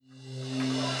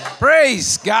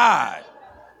Praise God.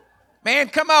 Man,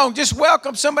 come on, just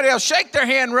welcome somebody else. Shake their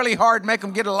hand really hard, make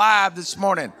them get alive this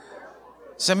morning.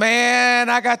 Say, man,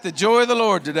 I got the joy of the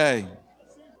Lord today.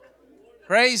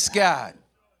 Praise God.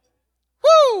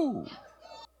 Woo!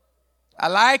 I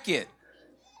like it.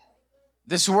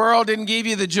 This world didn't give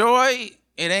you the joy,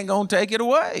 it ain't gonna take it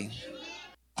away.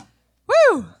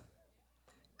 Woo!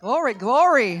 Glory,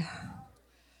 glory.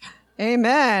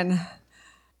 Amen.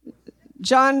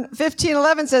 John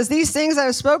 15:11 says, "These things I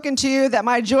have spoken to you, that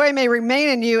my joy may remain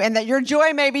in you, and that your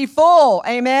joy may be full."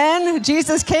 Amen.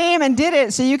 Jesus came and did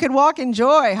it so you could walk in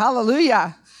joy.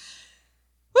 Hallelujah.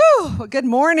 Woo! Well, good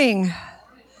morning.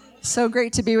 So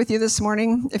great to be with you this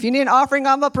morning. If you need an offering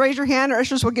envelope, raise your hand. Our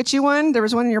ushers will get you one. There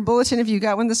was one in your bulletin if you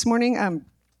got one this morning.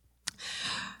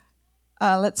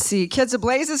 Let's see. Kids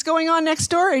Ablaze is going on next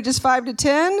door, ages 5 to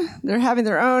 10. They're having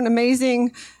their own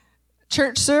amazing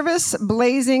church service,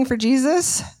 Blazing for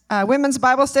Jesus. Women's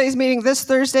Bible Studies meeting this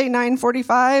Thursday,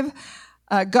 9:45.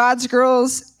 God's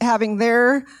Girls having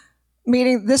their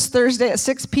meeting this Thursday at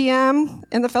 6 p.m.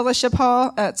 in the fellowship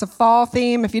hall. It's a fall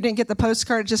theme. If you didn't get the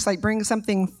postcard, just like bring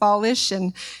something fallish,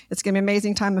 and it's going to be an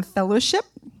amazing time of fellowship.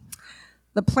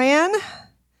 The plan,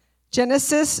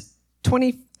 Genesis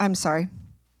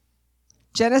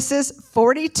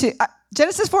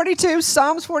 42,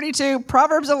 Psalms 42,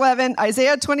 Proverbs 11,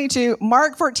 Isaiah 22,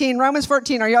 Mark 14, Romans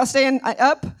 14. Are y'all staying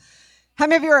up? How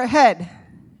many of you are ahead?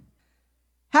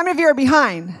 How many of you are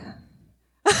behind?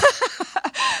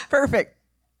 Perfect.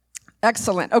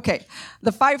 Excellent. Okay.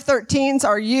 The 513s,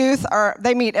 our youth,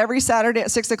 they meet every Saturday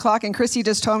at 6 o'clock, and Christy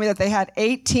just told me that they had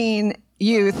 18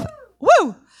 youth.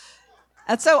 Woo!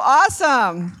 That's so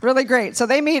awesome. Really great. So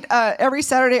they meet every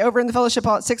Saturday over in the fellowship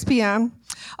hall at 6 p.m.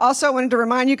 Also, I wanted to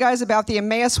remind you guys about the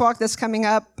Emmaus Walk that's coming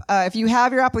up. If you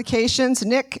have your applications,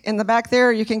 Nick in the back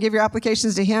there, you can give your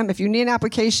applications to him. If you need an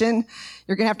application,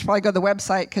 you're going to have to probably go to the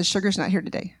website because Sugar's not here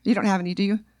today. You don't have any, do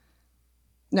you?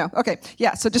 No? Okay.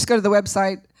 Yeah, so just go to the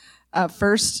website,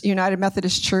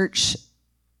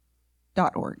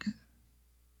 firstunitedmethodistchurch.org.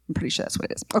 I'm pretty sure that's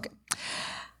what it is.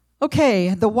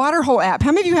 Okay, the Waterhole app.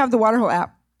 How many of you have the Waterhole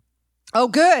app? Oh,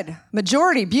 good.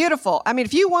 Majority. Beautiful. I mean,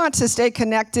 if you want to stay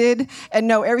connected and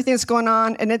know everything that's going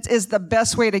on, and it is the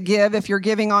best way to give if you're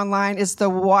giving online, is the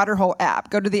Waterhole app.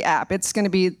 Go to the app. It's going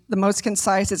to be the most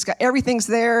concise. It's got everything's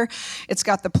there. It's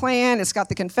got the plan. It's got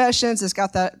the confessions. It's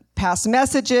got the past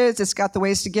messages. It's got the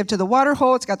ways to give to the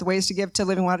Waterhole. It's got the ways to give to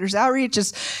Living Waters Outreach.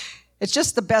 It's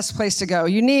just the best place to go.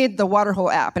 You need the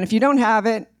Waterhole app. And if you don't have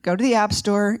it, go to the App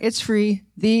Store. It's free.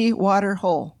 The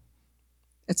Waterhole.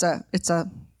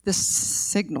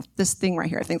 This thing right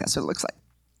here. I think that's what it looks like.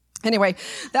 Anyway,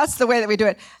 that's the way that we do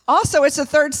it. Also, it's the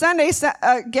third Sunday.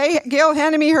 Gail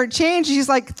handed me her change. She's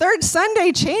like, third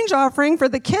Sunday change offering for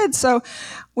the kids. So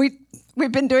we've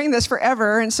been doing this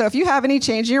forever. And so if you have any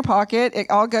change in your pocket, it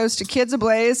all goes to Kids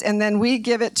Ablaze. And then we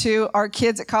give it to our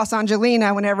kids at Casa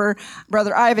Angelina whenever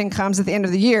Brother Ivan comes at the end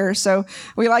of the year. So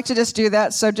we like to just do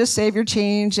that. So just save your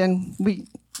change, and we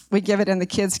give it, and the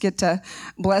kids get to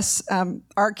bless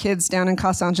our kids down in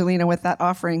Casa Angelina with that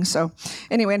offering. So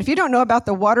anyway, and if you don't know about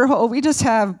the Waterhole, we're just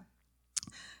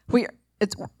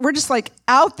like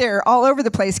out there all over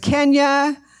the place.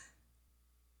 Kenya,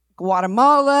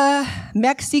 Guatemala,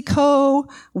 Mexico,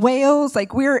 Wales,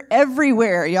 like we're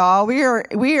everywhere, y'all. We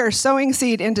are sowing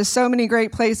seed into so many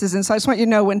great places. And so I just want you to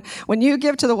know, when you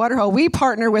give to the Waterhole, we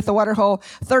partner with the Waterhole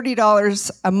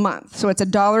 $30 a month. So it's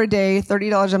 $1 a day,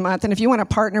 $30 a month. And if you want to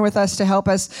partner with us to help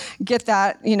us get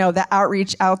that, the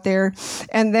outreach out there,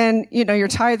 and then, your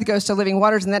tithe goes to Living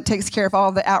Waters, and that takes care of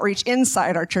all the outreach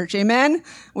inside our church. Amen.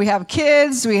 We have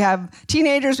kids, we have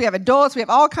teenagers, we have adults, we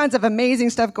have all kinds of amazing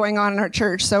stuff going on in our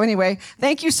church. So anyway,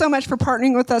 thank you so much for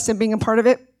partnering with us and being a part of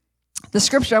it. The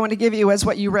scripture I want to give you is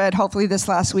what you read, hopefully, this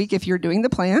last week if you're doing the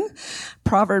plan.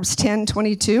 Proverbs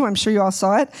 10:22. I'm sure you all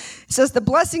saw it. It says, "The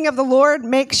blessing of the Lord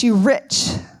makes you rich."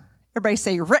 Everybody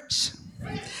say rich.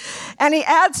 "And he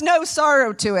adds no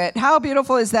sorrow to it." How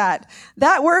beautiful is that?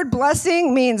 That word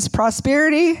blessing means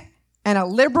prosperity and a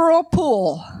liberal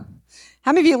pool.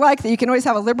 How many of you like that you can always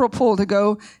have a liberal pool to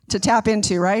go to tap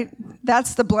into, right?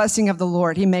 That's the blessing of the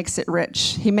Lord. He makes it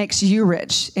rich. He makes you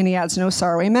rich, and he adds no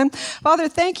sorrow. Amen. Father,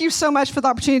 thank you so much for the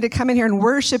opportunity to come in here and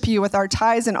worship you with our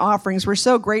tithes and offerings. We're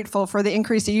so grateful for the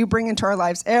increase that you bring into our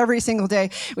lives every single day.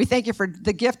 We thank you for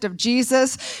the gift of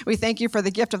Jesus. We thank you for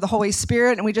the gift of the Holy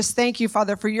Spirit. And we just thank you,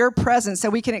 Father, for your presence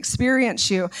that we can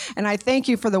experience you. And I thank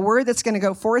you for the word that's going to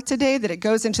go forth today, that it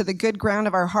goes into the good ground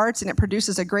of our hearts and it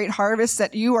produces a great harvest,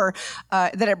 that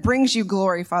that it brings you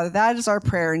glory, Father. That is our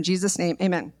prayer in Jesus' name.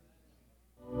 Amen.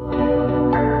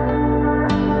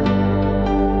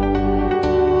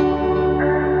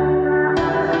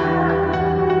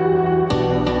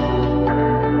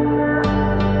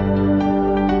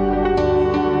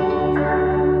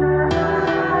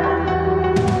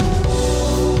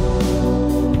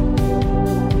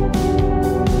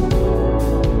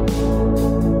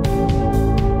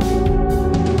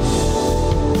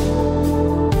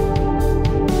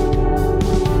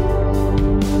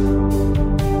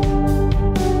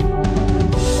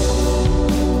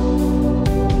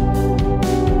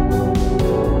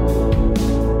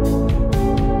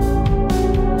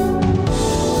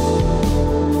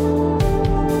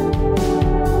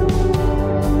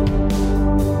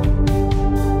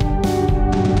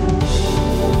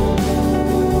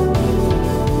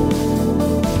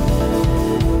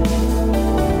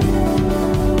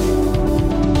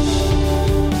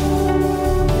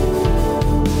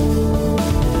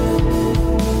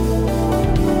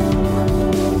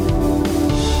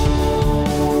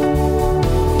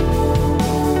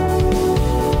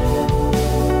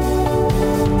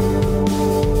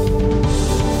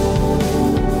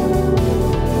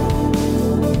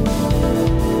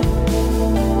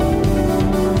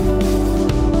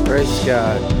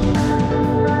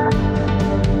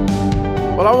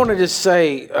 Well, I want to just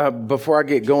say, before I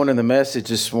get going in the message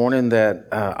this morning, that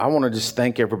I want to just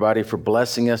thank everybody for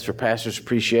blessing us for Pastor's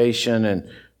Appreciation and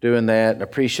doing that and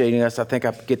appreciating us. I think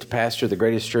I get to pastor the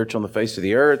greatest church on the face of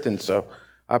the earth, and so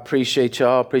I appreciate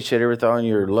y'all. Appreciate everything,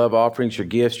 your love offerings, your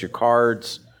gifts, your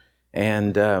cards,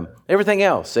 and everything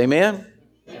else. Amen?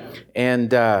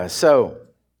 And so,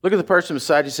 look at the person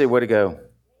beside you, say, way to go.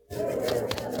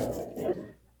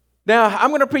 Now, I'm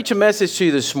going to preach a message to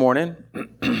you this morning.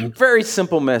 Very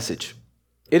simple message.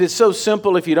 It is so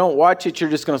simple, if you don't watch it, you're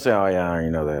just going to say, oh, yeah, I already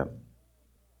know that.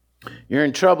 You're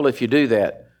in trouble if you do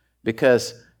that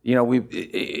because, you know,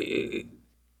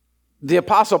 the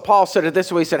Apostle Paul said it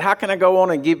this way. He said, how can I go on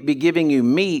and be giving you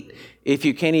meat if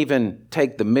you can't even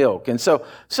take the milk? And so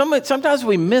sometimes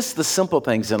we miss the simple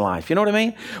things in life. You know what I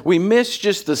mean? We miss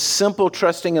just the simple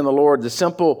trusting in the Lord, the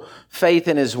simple faith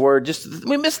in His Word.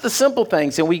 We miss the simple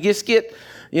things, and we just get,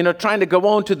 you know, trying to go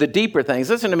on to the deeper things.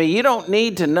 Listen to me. You don't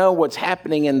need to know what's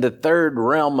happening in the third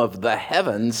realm of the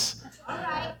heavens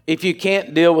if you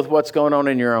can't deal with what's going on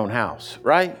in your own house,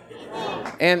 right?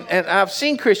 And I've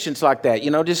seen Christians like that,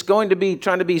 you know, just trying to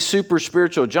be super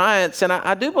spiritual giants. And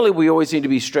I do believe we always need to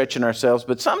be stretching ourselves,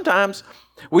 but sometimes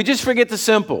we just forget the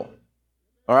simple.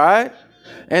 All right.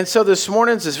 And so this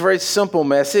morning's this very simple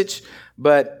message,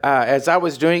 but as I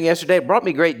was doing yesterday, it brought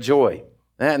me great joy.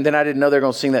 And then I didn't know they were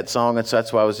going to sing that song, and so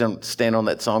that's why I was going to stand on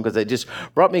that song, because it just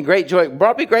brought me great joy,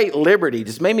 brought me great liberty,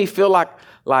 just made me feel like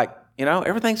you know,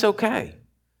 everything's okay.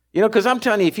 You know, because I'm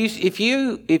telling you,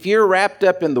 if you're wrapped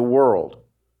up in the world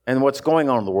and what's going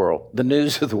on in the world, the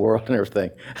news of the world and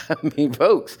everything, I mean,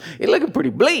 folks, it's looking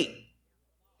pretty bleak.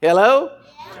 Hello?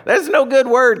 There's no good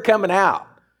word coming out.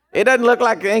 It doesn't look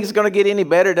like things are going to get any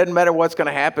better. It doesn't matter what's going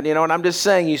to happen, you know. And I'm just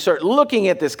saying, you start looking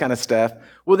at this kind of stuff,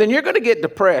 well, then you're going to get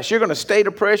depressed. You're going to stay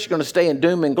depressed. You're going to stay in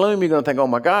doom and gloom. You're going to think, oh,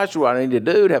 my gosh, what do I need to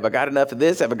do? Have I got enough of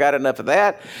this? Have I got enough of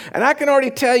that? And I can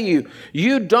already tell you,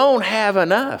 you don't have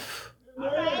enough.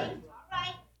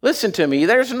 Listen to me.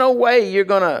 There's no way you're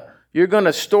going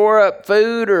to store up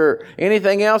food or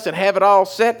anything else and have it all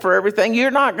set for everything.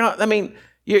 You're not going to, I mean,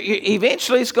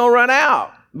 eventually it's going to run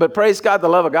out. But praise God, the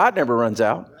love of God never runs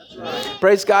out.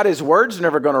 Praise God, His Word's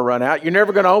never going to run out. You're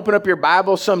never going to open up your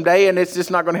Bible someday and it's just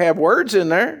not going to have words in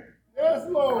there. Yes,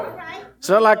 Lord. It's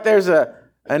not like there's an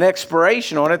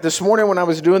expiration on it. This morning when I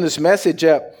was doing this message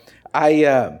up,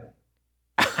 I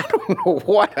don't know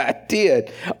what I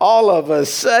did. All of a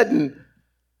sudden,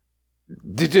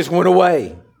 it just went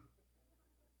away.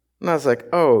 And I was like,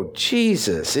 oh,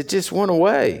 Jesus, it just went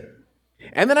away.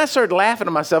 And then I started laughing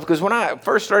to myself because when I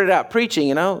first started out preaching,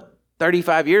 you know,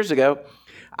 35 years ago,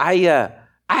 I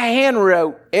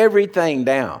handwrote everything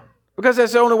down because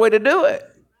that's the only way to do it.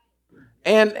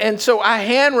 And so I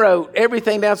handwrote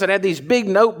everything down. So I had these big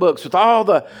notebooks with all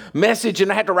the message,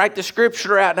 and I had to write the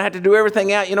scripture out, and I had to do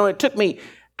everything out. You know, it took me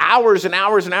hours and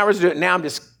hours and hours to do it. Now I'm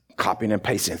just copying and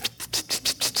pasting,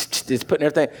 just putting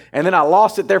everything. And then I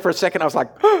lost it there for a second. I was like,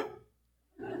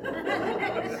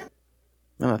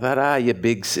 and I thought, you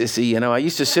big sissy. You know, I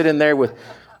used to sit in there with,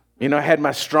 you know, I had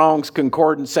my Strong's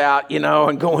Concordance out, you know,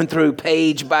 and going through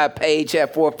page by page,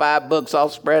 have 4 or 5 books all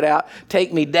spread out.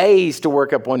 Take me days to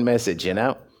work up one message, you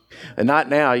know. And not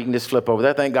now. You can just flip over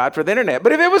there. Thank God for the internet.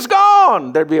 But if it was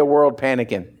gone, there'd be a world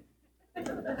panicking.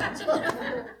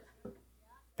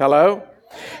 Hello?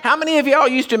 How many of y'all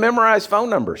used to memorize phone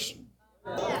numbers?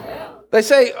 They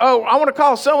say, oh, I want to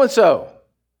call so-and-so.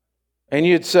 And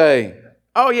you'd say,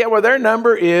 oh, yeah, well, their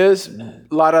number is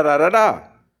la-da-da-da-da.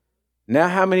 Now,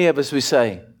 how many of us we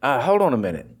say, hold on a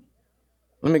minute.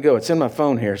 Let me go. It's in my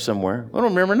phone here somewhere. I don't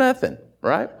remember nothing,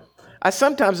 right? I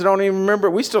sometimes don't even remember.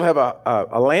 We still have a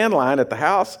landline at the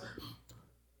house.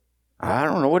 I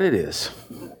don't know what it is.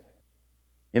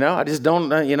 You know, I just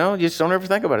don't, you just don't ever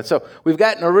think about it. So we've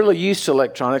gotten really used to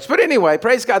electronics. But anyway,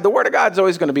 praise God, the Word of God's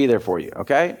always going to be there for you,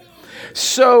 okay?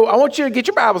 So I want you to get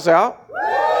your Bibles out.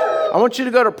 I want you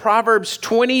to go to Proverbs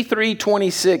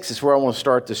 23:26 is where I want to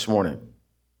start this morning.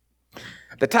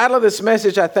 The title of this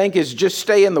message, I think, is Just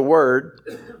Stay in the Word,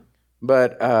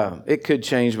 but it could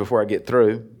change before I get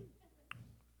through.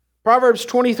 Proverbs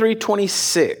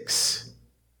 23:26.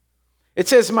 It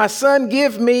says, my son,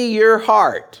 give me your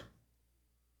heart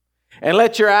and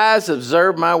let your eyes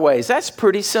observe my ways. That's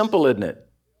pretty simple, isn't it?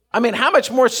 I mean, how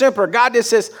much more simpler? God just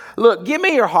says, look, give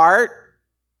me your heart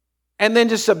and then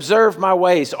just observe my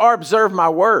ways or observe my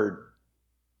word.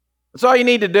 That's all you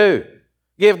need to do.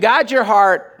 Give God your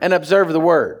heart and observe the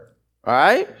word. All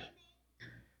right?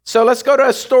 So let's go to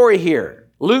a story here.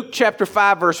 Luke chapter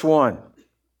 5, verse 1.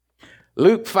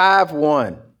 Luke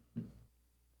 5:1.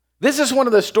 This is one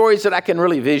of the stories that I can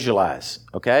really visualize,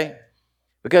 okay?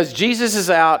 Because Jesus is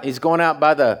out. He's going out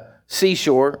by the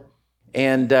seashore,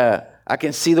 and I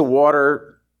can see the water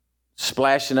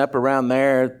splashing up around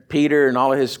there. Peter and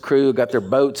all of his crew got their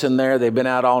boats in there. They've been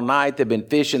out all night. They've been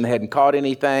fishing. They hadn't caught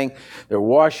anything. They're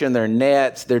washing their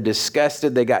nets. They're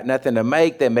disgusted. They got nothing to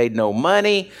make. They made no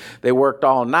money. They worked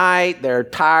all night. They're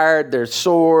tired. They're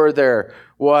sore. They're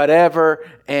whatever,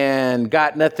 and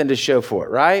got nothing to show for it,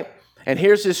 right? And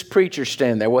here's this preacher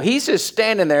standing there. Well, he's just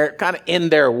standing there kind of in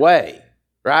their way,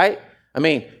 right? I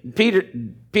mean,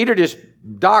 Peter just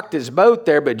docked his boat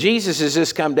there, but Jesus has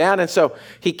just come down, and so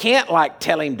he can't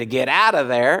tell him to get out of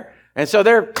there. And so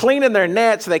they're cleaning their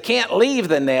nets. They can't leave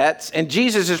the nets, and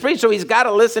Jesus is preaching, so he's got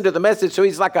to listen to the message. So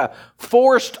he's like a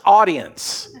forced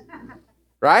audience,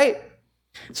 right?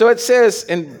 So it says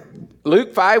in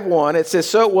Luke 5:1, it says,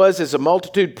 so it was as a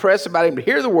multitude pressed about him to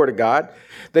hear the word of God,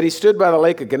 that he stood by the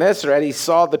lake of Gennesaret. He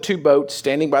saw the two boats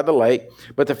standing by the lake,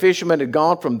 but the fishermen had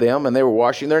gone from them, and they were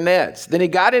washing their nets. Then he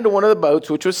got into one of the boats,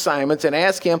 which was Simon's, and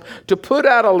asked him to put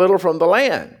out a little from the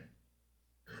land.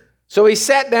 So he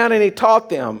sat down and he taught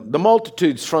them, the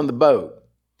multitudes from the boat.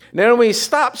 And then when he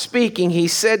stopped speaking, he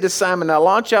said to Simon, now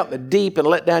launch out in the deep and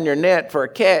let down your net for a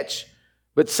catch.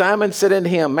 But Simon said unto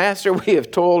him, Master, we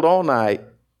have toiled all night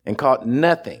and caught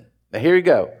nothing. Now here you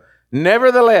go.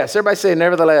 Nevertheless, everybody say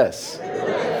nevertheless.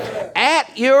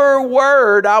 At your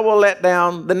word, I will let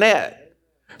down the net.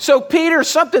 So Peter,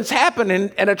 something's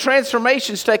happening and a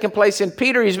transformation's taking place in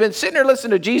Peter. He's been sitting there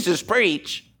listening to Jesus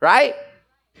preach, right?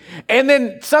 And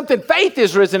then faith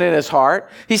has risen in his heart.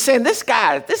 He's saying, this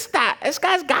guy's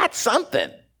got something.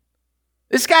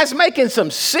 This guy's making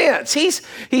some sense. He's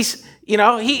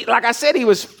like I said, he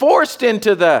was forced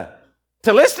into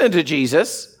to listening to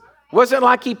Jesus. It wasn't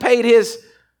like he paid his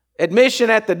admission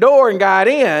at the door and got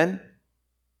in.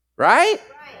 Right?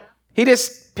 He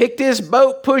just picked his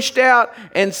boat, pushed out,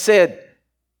 and said,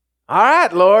 all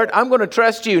right, Lord, I'm going to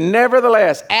trust you.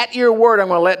 Nevertheless, at your word, I'm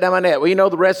going to let down my net. Well, you know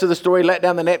the rest of the story. Let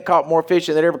down the net, caught more fish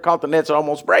than they ever caught. The nets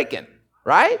almost breaking.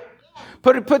 Right?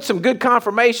 Put some good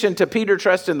confirmation to Peter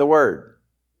trusting the word.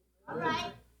 All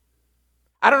right.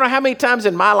 I don't know how many times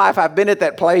in my life I've been at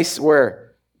that place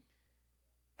where,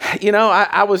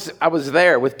 I was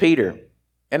there with Peter.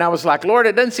 And I was like, Lord,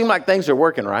 it doesn't seem like things are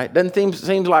working right. Doesn't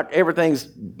seem like everything's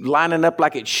lining up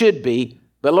like it should be.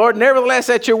 But Lord, nevertheless,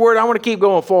 at your word, I want to keep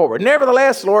going forward.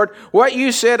 Nevertheless, Lord, what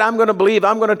you said, I'm going to believe,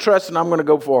 I'm going to trust, and I'm going to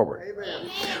go forward.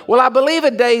 Amen. Well, I believe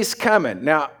a day's coming.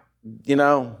 Now,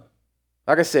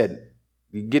 like I said,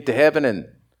 you get to heaven and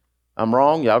I'm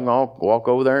wrong. Y'all can all walk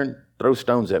over there and throw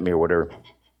stones at me or whatever.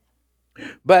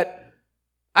 But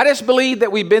I just believe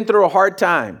that we've been through a hard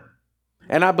time.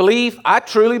 And I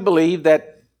truly believe that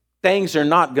things are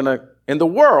not going to, in the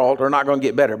world, are not going to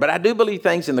get better. But I do believe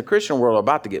things in the Christian world are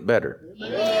about to get better.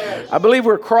 Amen. I believe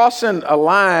we're crossing a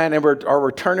line and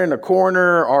we're turning a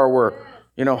corner, or we're,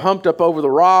 humped up over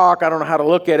the rock. I don't know how to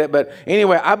look at it. But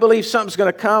anyway, I believe something's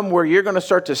going to come where you're going to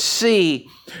start to see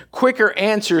quicker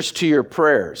answers to your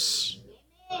prayers.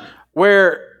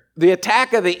 Where the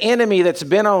attack of the enemy that's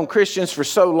been on Christians for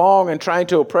so long and trying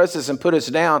to oppress us and put us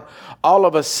down, all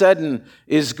of a sudden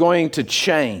is going to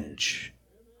change.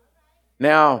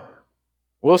 Now,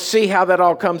 we'll see how that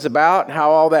all comes about and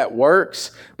how all that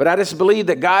works. But I just believe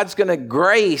that God's going to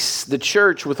grace the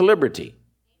church with liberty.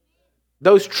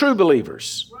 Those true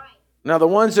believers. Right. Now, the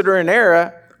ones that are in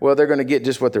error, well, they're going to get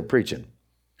just what they're preaching.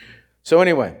 So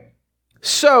anyway,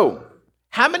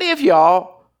 how many of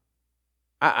y'all,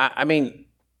 I mean,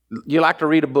 you like to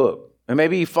read a book? And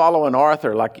maybe you follow an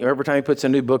author, like every time he puts a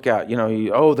new book out,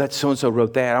 that's so-and-so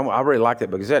wrote that. I really like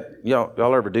that book. Is that,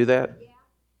 y'all ever do that?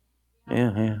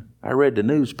 Yeah. I read the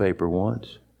newspaper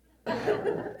once.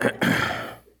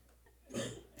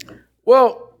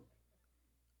 Well,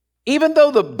 even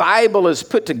though the Bible is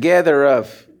put together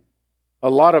of a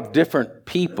lot of different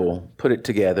people put it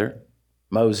together,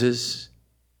 Moses,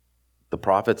 the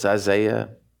prophets, Isaiah,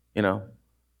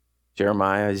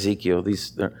 Jeremiah, Ezekiel,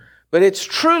 but it's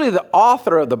truly the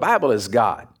author of the Bible is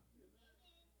God,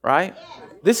 right?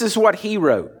 This is what he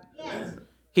wrote.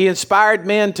 He inspired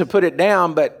men to put it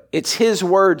down, but it's his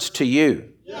words to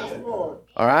you.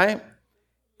 All right?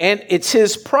 And it's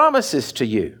his promises to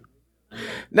you.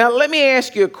 Now, let me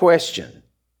ask you a question.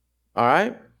 All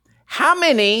right? How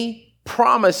many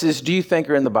promises do you think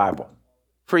are in the Bible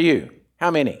for you?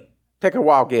 How many? Take a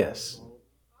wild guess.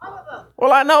 All of them.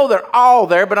 Well, I know they're all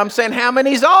there, but I'm saying how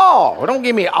many's all? Well, don't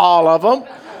give me all of them.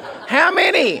 How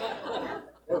many?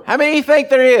 How many do you think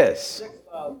there is?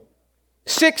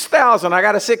 6,000. I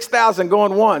got a 6,000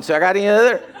 going once. I got any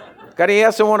other? Got any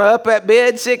else that want to up that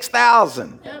bid?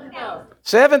 6,000.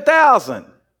 7,000.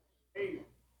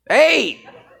 8.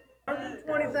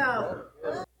 120,000.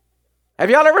 Have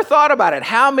y'all ever thought about it?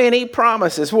 How many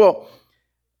promises? Well,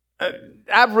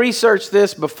 I've researched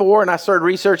this before, and I started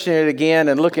researching it again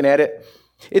and looking at it.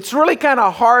 It's really kind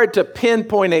of hard to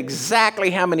pinpoint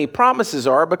exactly how many promises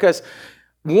are, because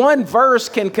one verse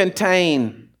can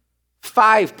contain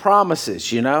 5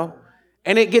 promises, and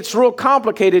it gets real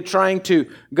complicated trying to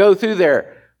go through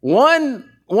there. One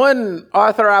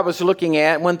author I was looking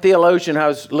at, one theologian I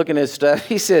was looking at his stuff,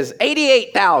 he says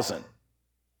 88,000.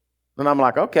 And I'm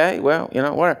like, okay, well,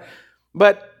 whatever.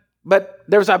 But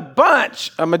there's a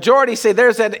majority say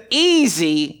there's an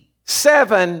easy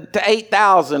 7,000 to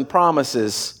 8,000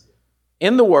 promises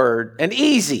in the Word, and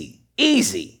easy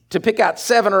to pick out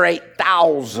 7,000 or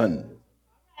 8,000.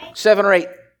 7,000 or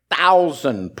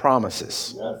 8,000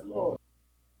 promises.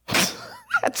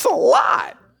 That's a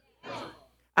lot.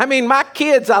 I mean, my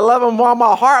kids, I love them with all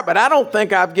my heart, but I don't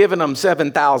think I've given them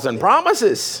 7,000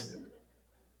 promises.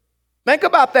 Think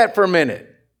about that for a minute.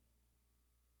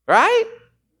 Right?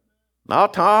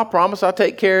 I'll promise I'll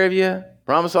take care of you.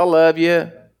 Promise I'll love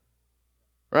you.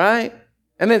 Right?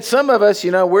 And then some of us,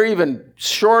 we're even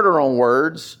shorter on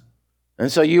words.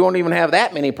 And so you won't even have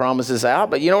that many promises out.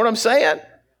 But you know what I'm saying?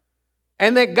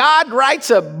 And then God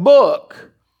writes a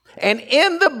book. And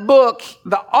in the book,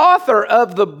 the author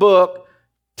of the book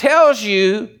tells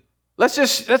you, let's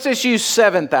just use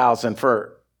 7,000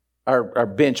 for our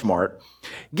benchmark,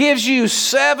 gives you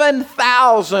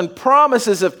 7,000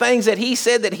 promises of things that he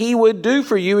said that he would do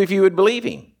for you if you would believe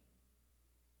him.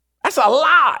 That's a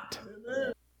lot.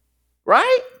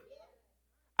 Right?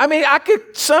 I mean, I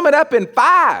could sum it up in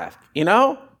 5,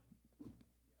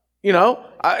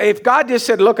 if God just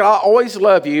said, look, I'll always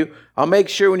love you. I'll make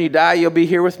sure when you die, you'll be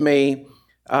here with me.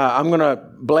 I'm going to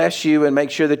bless you and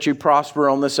make sure that you prosper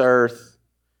on this earth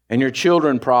and your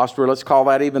children prosper. Let's call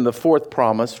that even the 4th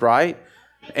promise, right?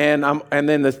 And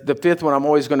then the 5th one, I'm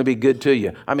always going to be good to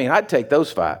you. I mean, I'd take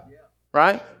those 5,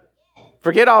 right?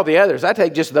 Forget all the others. I'd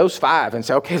take just those 5 and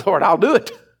say, okay, Lord, I'll do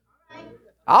it.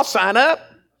 I'll sign up.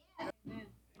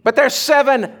 But there's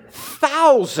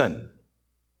 7,000.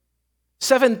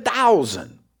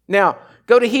 7,000. Now,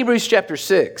 go to Hebrews chapter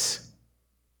 6.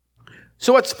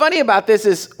 So what's funny about this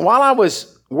is while I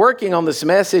was working on this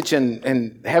message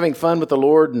and having fun with the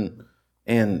Lord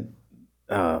and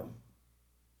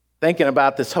thinking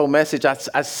about this whole message,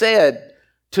 I said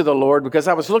to the Lord, because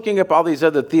I was looking up all these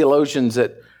other theologians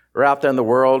that are out there in the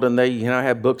world, and they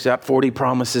have books out, 40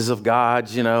 promises of God,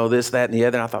 this, that, and the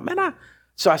other. And I thought,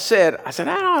 so I said, I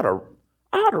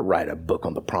ought to write a book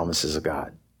on the promises of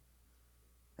God.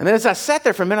 And then as I sat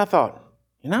there for a minute, I thought,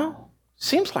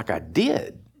 seems like I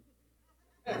did.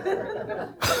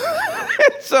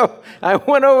 So I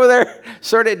went over there,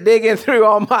 started digging through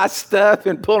all my stuff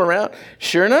and pulling around.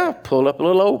 Sure enough, pulled up a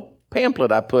little old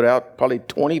pamphlet I put out probably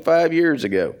 25 years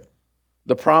ago.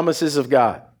 The Promises of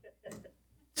God.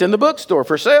 It's in the bookstore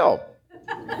for sale.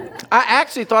 I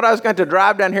actually thought I was going to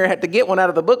drive down here and have to get one out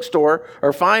of the bookstore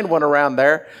or find one around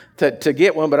there to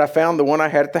get one, but I found the one I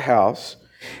had at the house.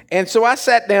 And so I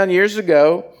sat down years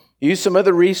ago, used some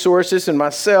other resources and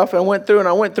myself, and went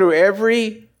through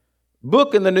every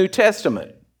book in the New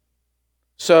Testament.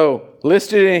 So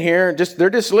listed in here, they're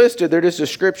just listed. They're just a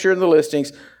scripture in the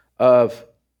listings of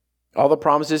all the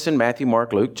promises in Matthew,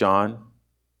 Mark, Luke, John,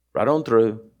 right on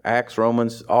through, Acts,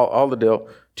 Romans, all the deal,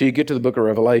 till you get to the book of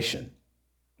Revelation.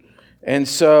 And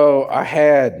so I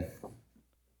had,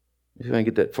 if I can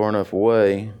get that far enough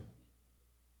away,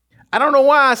 I don't know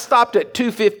why I stopped at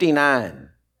 259.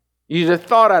 You'd have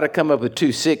thought I'd have come up with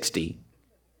 260.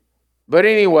 But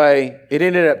anyway, it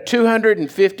ended up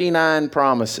 259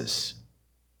 promises.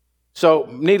 So,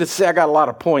 needless to say, I got a lot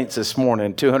of points this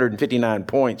morning, 259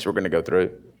 points we're going to go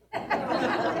through.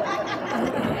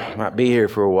 Might be here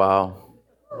for a while.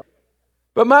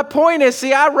 But my point is,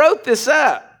 I wrote this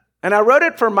up. And I wrote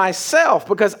it for myself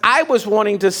because I was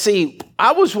wanting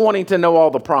to know all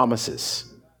the promises,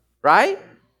 right?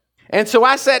 And so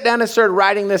I sat down and started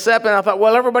writing this up, and I thought,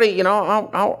 well, everybody,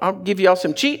 I'll give you all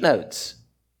some cheat notes.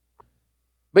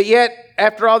 But yet,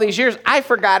 after all these years, I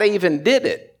forgot I even did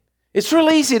it. It's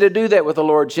real easy to do that with the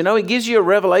Lord. He gives you a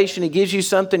revelation. He gives you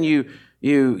something. You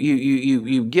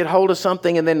get hold of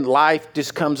something, and then life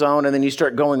just comes on, and then you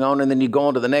start going on, and then you go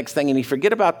on to the next thing, and you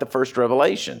forget about the first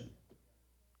revelation.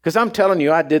 Because I'm telling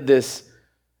you, I did this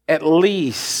at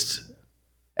least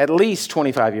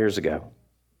 25 years ago.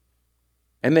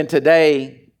 And then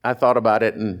today, I thought about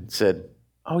it and said,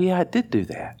 oh yeah, I did do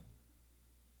that.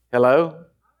 Hello?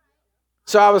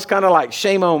 So I was kind of like,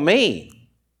 shame on me.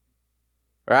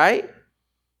 Right?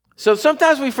 So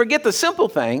sometimes we forget the simple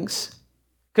things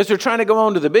because we're trying to go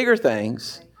on to the bigger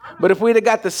things. But if we'd have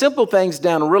got the simple things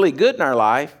down really good in our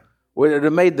life, would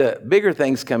have made the bigger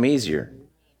things come easier.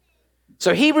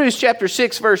 So Hebrews chapter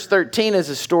 6, verse 13 is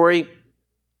a story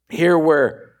here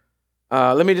where,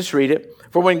 let me just read it.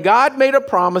 For when God made a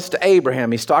promise to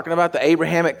Abraham, he's talking about the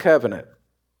Abrahamic covenant.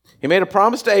 He made a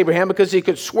promise to Abraham because he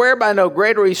could swear by no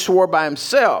greater, he swore by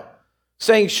himself,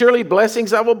 saying, surely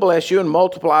blessings I will bless you, and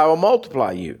multiply I will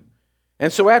multiply you.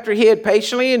 And so after he had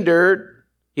patiently endured,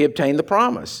 he obtained the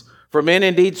promise. For men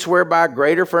indeed swear by a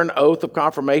greater, for an oath of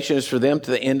confirmation is for them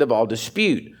to the end of all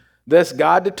dispute. Thus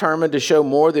God determined to show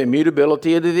more the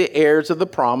immutability of the heirs of the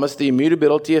promise, the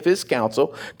immutability of his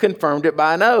counsel, confirmed it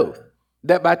by an oath,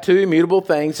 that by two immutable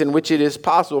things in which it is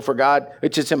impossible for God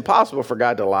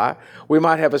to lie, we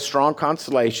might have a strong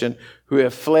consolation who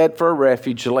have fled for a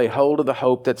refuge to lay hold of the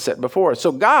hope that's set before us.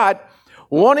 So God,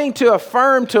 wanting to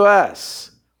affirm to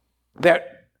us that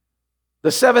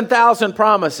the 7,000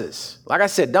 promises, like I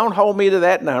said, don't hold me to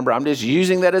that number. I'm just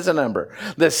using that as a number.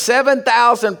 The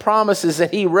 7,000 promises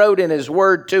that he wrote in his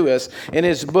word to us, in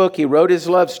his book, he wrote his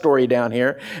love story down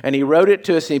here, and he wrote it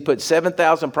to us, and he put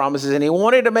 7,000 promises, and he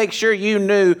wanted to make sure you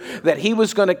knew that he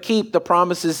was going to keep the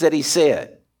promises that he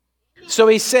said. So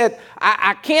he said,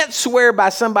 I can't swear by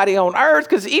somebody on earth,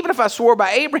 because even if I swore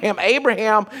by Abraham,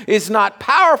 Abraham is not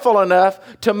powerful enough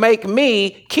to make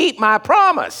me keep my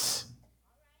promise.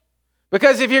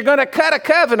 Because if you're going to cut a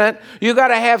covenant, you got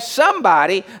to have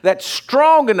somebody that's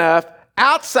strong enough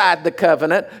outside the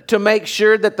covenant to make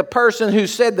sure that the person who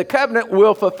said the covenant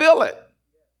will fulfill it.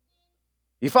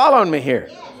 You following me here?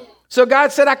 So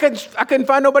God said I couldn't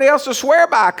find nobody else to swear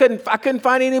by. I couldn't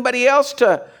find anybody else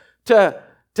to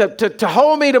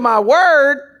hold me to my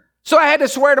word. So I had to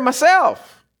swear to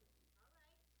myself.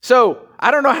 So I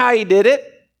don't know how he did it,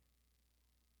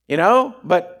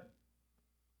 but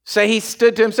say he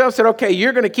stood to himself and said, okay,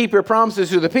 you're going to keep your promises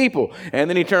to the people. And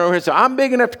then he turned over and said, I'm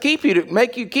big enough to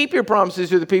make you keep your promises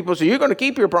to the people, so you're going to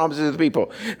keep your promises to the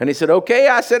people. And he said, okay,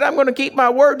 I said, I'm going to keep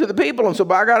my word to the people, and so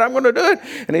by God, I'm going to do it.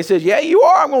 And he said, yeah, you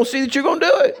are. I'm going to see that you're going to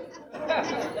do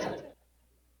it.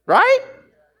 Right?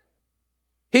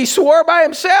 He swore by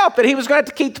himself that he was going to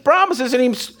have to keep the promises,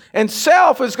 and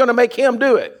self was going to make him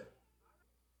do it.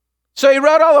 So he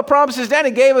wrote all the promises down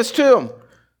and gave us to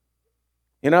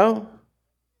him.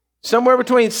 Somewhere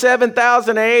between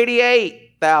 7,000 and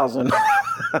 88,000.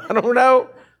 I don't know.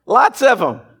 Lots of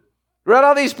them. Wrote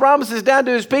all these promises down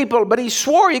to his people, but he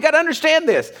swore. You got to understand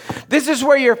this. This is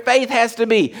where your faith has to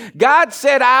be. God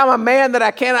said, I'm a man that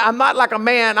I'm not like a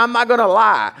man. I'm not going to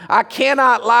lie. I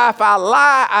cannot lie. If I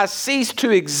lie, I cease to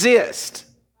exist.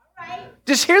 Right.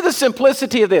 Just hear the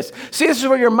simplicity of this. See, this is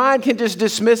where your mind can just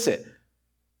dismiss it.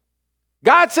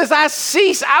 God says,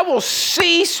 I will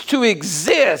cease to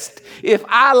exist if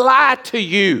I lie to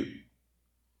you.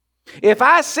 If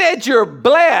I said you're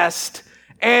blessed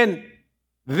and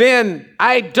then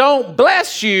I don't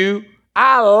bless you,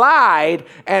 I lied,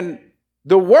 and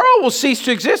the world will cease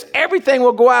to exist. Everything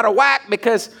will go out of whack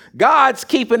because God's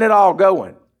keeping it all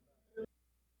going.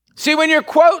 See, when you're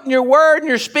quoting your word and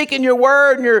you're speaking your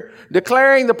word and you're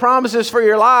declaring the promises for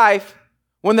your life,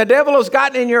 when the devil has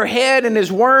gotten in your head and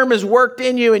his worm has worked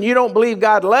in you and you don't believe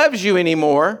God loves you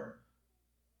anymore,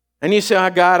 and you say,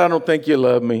 God, I don't think you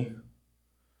love me.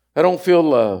 I don't feel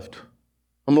loved.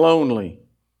 I'm lonely.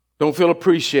 Don't feel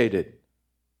appreciated.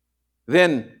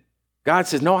 Then God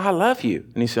says, no, I love you.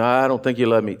 And he says, I don't think you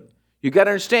love me. You got to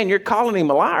understand, you're calling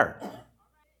him a liar.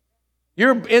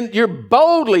 You're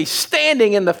boldly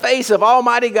standing in the face of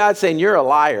Almighty God saying, you're a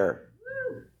liar.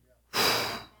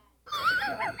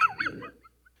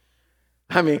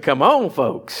 I mean, come on,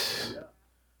 folks.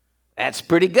 That's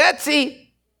pretty gutsy.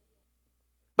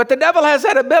 But the devil has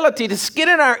that ability to get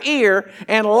in our ear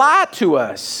and lie to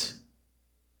us.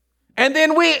 And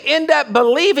then we end up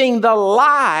believing the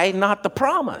lie, not the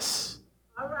promise.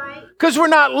 All right. Because we're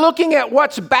not looking at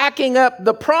what's backing up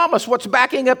the promise. What's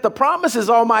backing up the promise is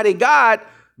Almighty God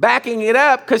backing it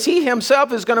up, because he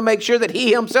himself is going to make sure that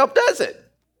he himself does it.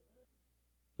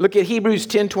 Look at Hebrews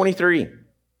 10:23.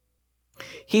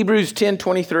 Hebrews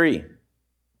 10:23.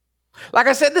 Like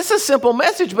I said, this is a simple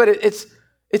message, but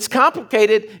it's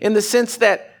complicated in the sense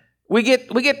that we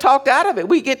get talked out of it.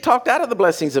 We get talked out of the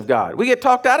blessings of God. We get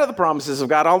talked out of the promises of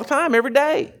God all the time, every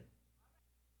day.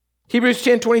 Hebrews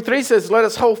 10:23 says, let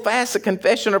us hold fast the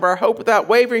confession of our hope without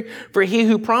wavering, for he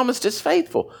who promised is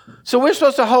faithful. So we're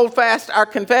supposed to hold fast our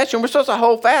confession. We're supposed to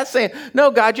hold fast saying,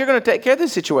 no, God, you're going to take care of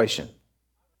this situation.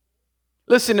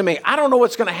 Listen to me. I don't know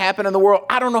what's going to happen in the world.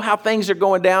 I don't know how things are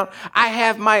going down. I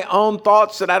have my own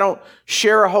thoughts that I don't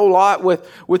share a whole lot with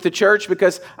the church,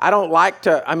 because I don't like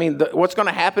to, what's going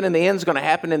to happen in the end is going to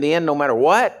happen in the end no matter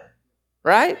what,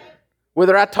 right?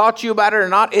 Whether I taught you about it or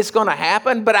not, it's going to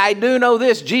happen. But I do know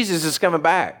this, Jesus is coming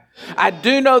back. I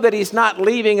do know that he's not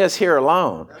leaving us here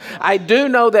alone. I do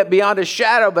know that beyond a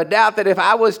shadow of a doubt that if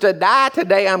I was to die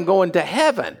today, I'm going to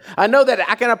heaven. I know that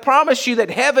I can promise you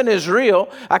that heaven is real.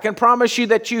 I can promise you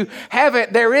that you have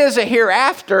it. There is a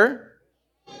hereafter.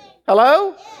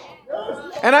 Hello?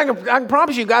 And I can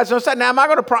promise you guys, now am I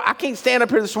going to, I can't stand up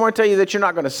here this morning and tell you that you're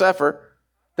not going to suffer,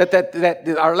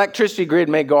 that our electricity grid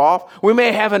may go off. We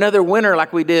may have another winter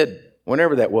like we did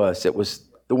whenever that was. It was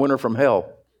the winter from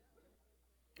hell.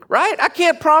 Right? I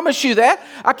can't promise you that.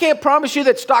 I can't promise you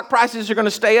that stock prices are going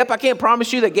to stay up. I can't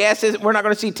promise you that we're not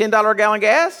going to see $10 a gallon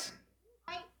gas.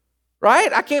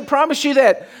 Right? I can't promise you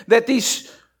that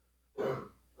these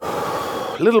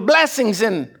little blessings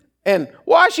in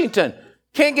Washington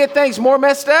can't get things more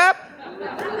messed up.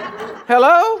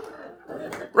 Hello?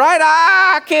 Right?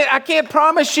 I can't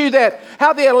promise you that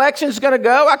how the election's going to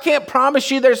go. I can't promise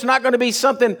you there's not going to be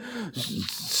something a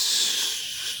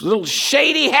little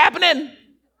shady happening.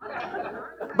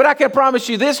 But I can promise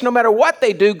you this, no matter what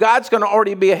they do, God's going to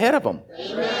already be ahead of them.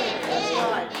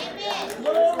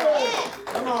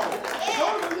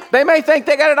 They may think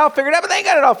they got it all figured out, but they ain't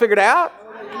got it all figured out.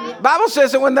 The Bible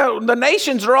says that when the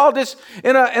nations are all just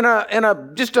in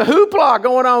just a hoopla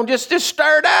going on, just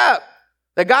stirred up,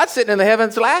 that God's sitting in the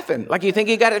heavens laughing. Like, you think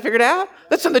he got it figured out?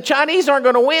 Listen, the Chinese aren't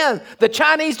going to win. The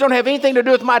Chinese don't have anything to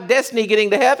do with my destiny getting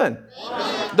to heaven.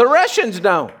 The Russians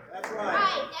don't.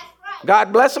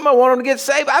 God bless them. I want them to get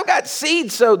saved. I've got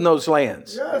seed sowed in those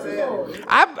lands.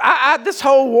 This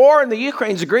whole war in the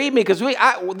Ukraine's grieved me because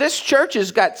this church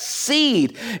has got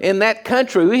seed in that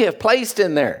country we have placed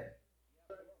in there.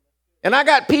 And I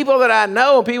got people that I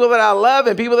know and people that I love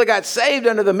and people that got saved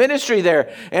under the ministry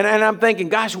there. And I'm thinking,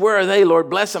 gosh, where are they, Lord?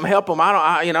 Bless them, help them.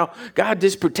 God,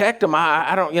 just protect them.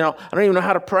 I don't even know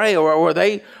how to pray. Or are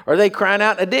they crying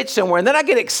out in a ditch somewhere? And then I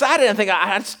get excited and think,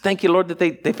 I just thank you, Lord, that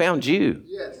they found you.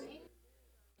 Yes.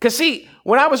 Because see,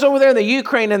 when I was over there in the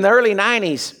Ukraine in the early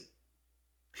 90s,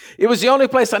 it was the only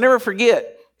place, I never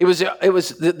forget, it was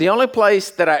the only place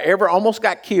that I ever almost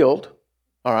got killed,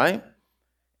 all right?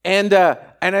 And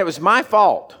it was my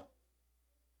fault.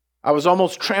 I was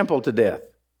almost trampled to death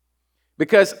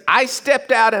because I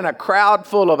stepped out in a crowd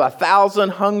full of 1,000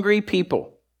 hungry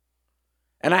people.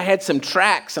 And I had some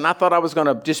tracts, and I thought I was going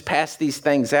to just pass these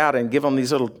things out and give them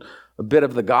a bit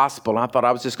of the gospel. I thought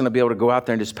I was just going to be able to go out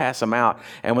there and just pass them out.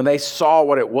 And when they saw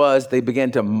what it was, they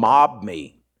began to mob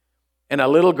me. And a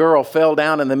little girl fell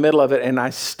down in the middle of it, and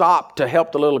I stopped to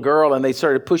help the little girl, and they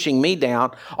started pushing me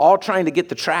down, all trying to get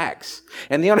the tracts.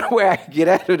 And the only way I could get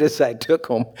out of it is I took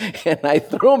them, and I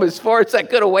threw them as far as I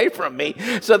could away from me,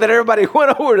 so that everybody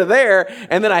went over to there,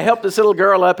 and then I helped this little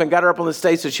girl up and got her up on the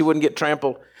stage so she wouldn't get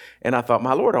trampled. And I thought,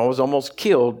 my Lord, I was almost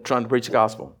killed trying to preach the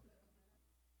gospel.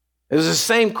 It was the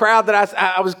same crowd that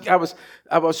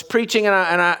I was preaching, and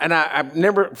I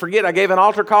never forget, I gave an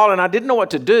altar call, and I didn't know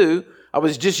what to do. I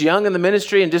was just young in the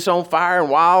ministry and just on fire and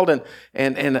wild.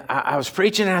 And I was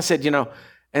preaching, and I said,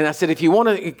 if you want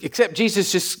to accept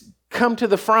Jesus, just come to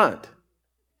the front.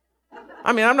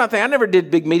 I mean, I never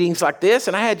did big meetings like this.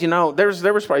 And I had, there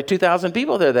was probably 2,000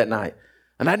 people there that night.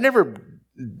 And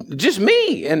just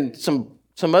me and some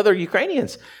other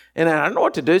Ukrainians. And I don't know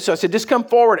what to do. So I said, just come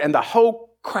forward. And the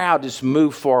whole crowd just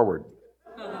moved forward.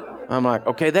 I'm like,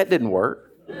 okay, that didn't work.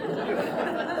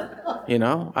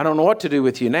 I don't know what to do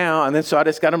with you now. And then so I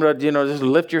just got them to, just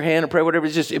lift your hand and pray, whatever.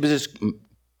 It was just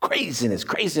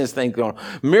craziness thing going on.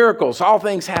 Miracles, all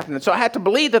things happening. So I had to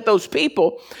believe that those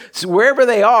people, wherever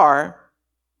they are,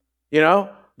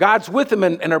 God's with them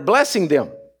and are blessing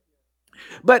them.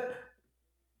 But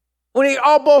when it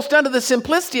all boils down to the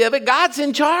simplicity of it, God's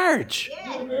in charge.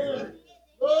 Yeah.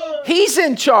 He's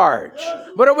in charge.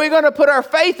 But are we going to put our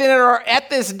faith in it, or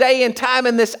at this day and time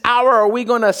in this hour, are we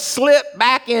going to slip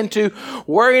back into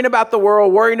worrying about the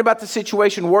world, worrying about the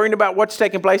situation, worrying about what's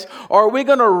taking place? Or are we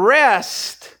going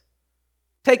to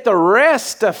take the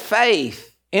rest of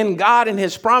faith in God and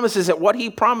his promises, that what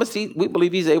he promised, we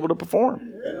believe he's able to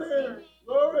perform?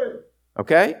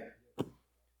 Okay?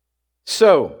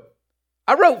 So,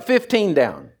 I wrote 15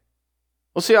 down.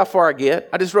 We'll see how far I get.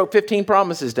 I just wrote 15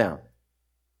 promises down.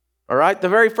 All right, the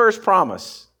very first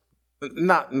promise.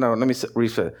 Let me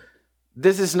reset.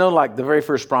 This is like the very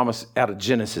first promise out of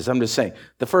Genesis. I'm just saying,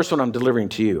 the first one I'm delivering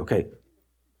to you, okay?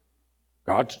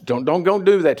 God, don't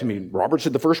do that to me. Robert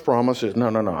said the first promise is, no.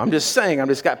 I'm just saying, I've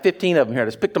just got 15 of them here. I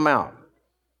just picked them out.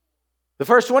 The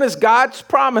first one is God's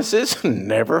promises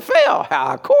never fail.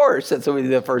 Of course, that's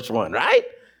the first one, right?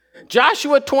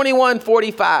 Joshua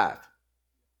 21:45.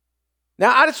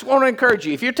 Now, I just want to encourage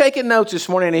you, if you're taking notes this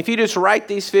morning, if you just write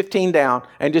these 15 down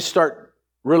and just start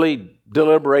really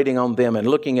deliberating on them and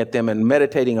looking at them and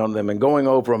meditating on them and going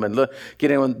over them and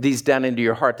getting these down into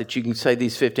your heart that you can say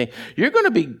these 15, you're going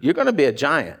to be a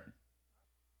giant.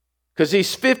 Because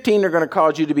these 15 are going to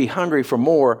cause you to be hungry for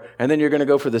more, and then you're going to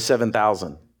go for the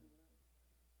 7,000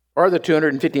 or the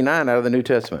 259 out of the New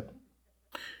Testament.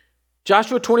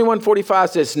 Joshua 21:45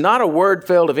 says, not a word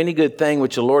failed of any good thing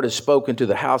which the Lord has spoken to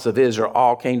the house of Israel,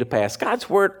 all came to pass. God's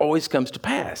word always comes to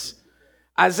pass.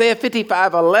 Isaiah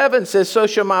 55:11 says, so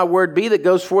shall my word be that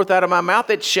goes forth out of my mouth,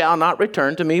 it shall not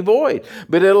return to me void,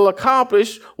 but it'll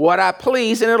accomplish what I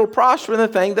please, and it'll prosper in the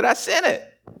thing that I sent it.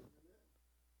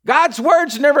 God's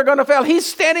word's never going to fail. He's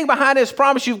standing behind his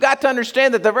promise. You've got to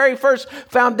understand that the very first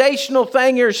foundational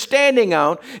thing you're standing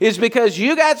on is because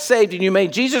you got saved and you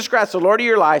made Jesus Christ the Lord of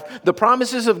your life. The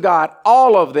promises of God,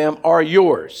 all of them are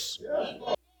yours.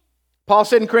 Paul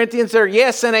said in Corinthians, they're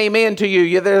yes and amen to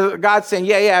you. God's saying,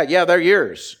 yeah, they're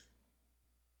yours.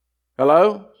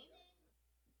 Hello?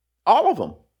 All of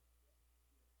them.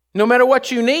 No matter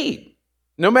what you need.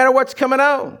 No matter what's coming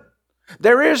on.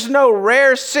 There is no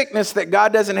rare sickness that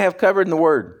God doesn't have covered in the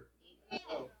Word.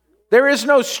 There is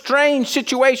no strange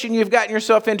situation you've gotten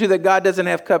yourself into that God doesn't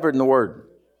have covered in the Word.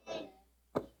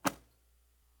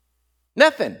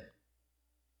 Nothing.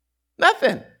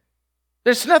 Nothing.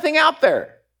 There's nothing out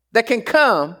there that can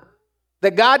come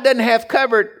that God doesn't have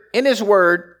covered in His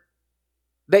Word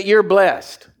that you're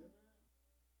blessed.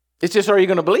 It's just, are you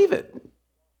going to believe it?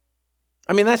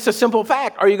 I mean, that's the simple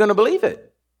fact. Are you going to believe it?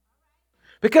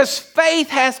 Because faith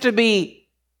has to be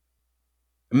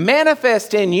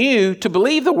manifest in you to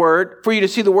believe the word for you to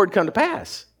see the word come to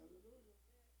pass.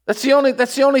 That's the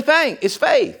only thing is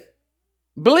faith.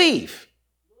 Believe.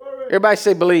 Everybody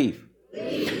say believe.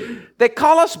 They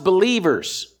call us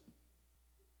believers.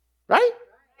 Right?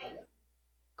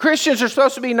 Christians are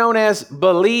supposed to be known as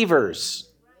believers.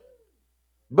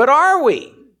 But are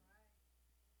we?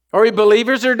 Are we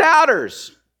believers or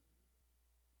doubters?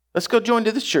 Let's go join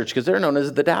to this church because they're known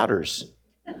as the doubters.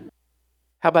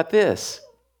 How about this?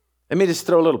 Let me just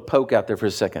throw a little poke out there for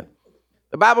a second.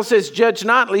 The Bible says, judge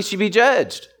not, lest you be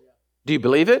judged. Do you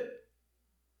believe it?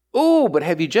 Ooh, but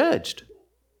have you judged?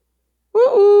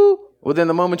 Ooh. Well, then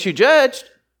the moment you judged,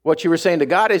 what you were saying to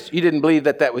God is you didn't believe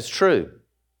that was true.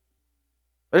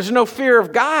 There's no fear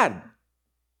of God.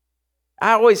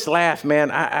 I always laugh,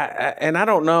 man. And I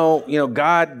don't know,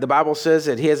 God, the Bible says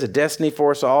that He has a destiny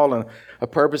for us all and a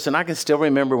purpose. And I can still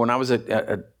remember when I was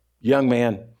a young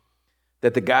man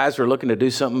that the guys were looking to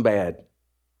do something bad.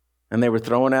 And they were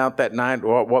throwing out that night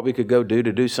what we could go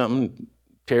do something,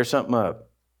 tear something up.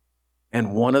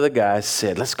 And one of the guys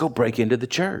said, let's go break into the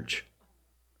church.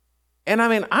 And I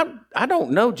mean, I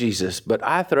don't know Jesus, but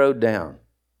I throwed down.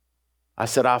 I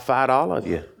said, I'll fight all of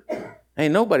you.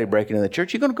 Ain't nobody breaking in the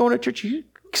church. You going to go in the church? Are you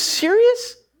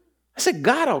serious? I said,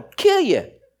 God will kill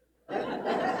you.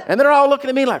 And they're all looking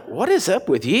at me like, what is up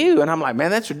with you? And I'm like,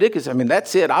 man, that's ridiculous. I mean,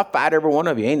 that's it. I'll fight every one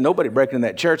of you. Ain't nobody breaking in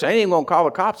that church. I ain't even going to call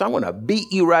the cops. I'm going to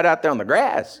beat you right out there on the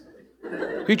grass.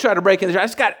 If you try to break in the church, I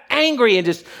just got angry and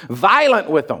just violent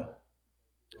with them.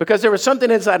 Because there was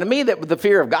something inside of me that the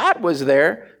fear of God was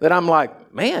there that I'm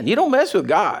like, man, you don't mess with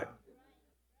God.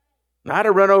 Now, I'd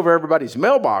have run over everybody's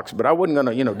mailbox, but I wasn't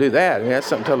going to, do that. I mean, that's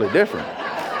something totally different.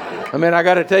 I mean, I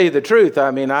got to tell you the truth.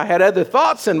 I mean, I had other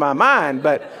thoughts in my mind,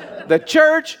 but the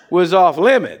church was off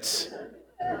limits.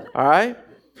 All right?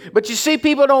 But you see,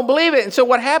 people don't believe it. And so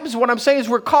what happens, what I'm saying is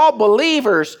we're called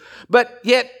believers, but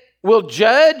yet we'll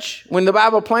judge when the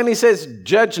Bible plainly says,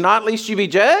 judge not, lest you be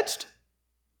judged.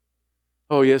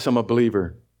 Oh, yes, I'm a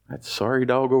believer. That sorry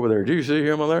dog over there. Do you see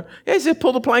him over there? Yeah, he said,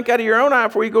 pull the plank out of your own eye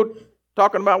before you go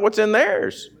talking about what's in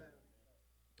theirs.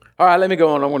 All right, let me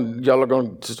go on. Y'all are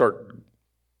going to start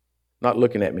not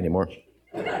looking at me anymore.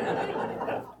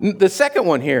 The second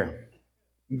one here.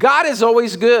 God is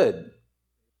always good.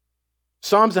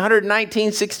 Psalms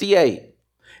 119:68.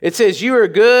 It says, you are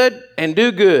good and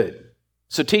do good.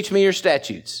 So teach me your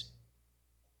statutes.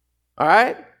 All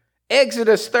right?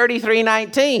 Exodus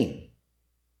 33:19.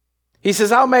 He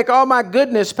says, I'll make all my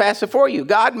goodness pass before you.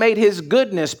 God made His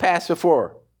goodness pass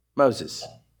before Moses.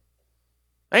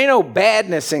 There ain't no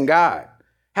badness in God.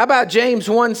 How about James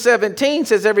 1:17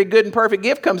 says every good and perfect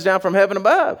gift comes down from heaven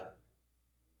above.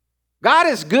 God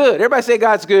is good. Everybody say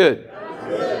God's good.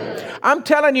 God's good. I'm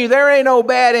telling you, there ain't no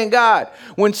bad in God.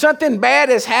 When something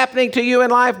bad is happening to you in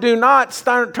life, do not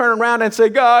turn around and say,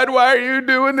 God, why are you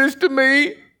doing this to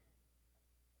me?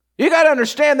 You got to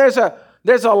understand there's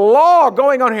a law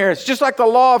going on here. It's just like the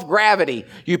law of gravity.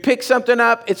 You pick something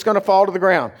up, it's going to fall to the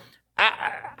ground.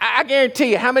 I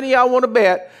guarantee you, how many of y'all want to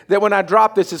bet that when I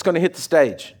drop this, it's going to hit the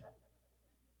stage?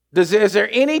 Is there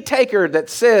any taker that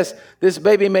says this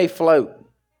baby may float?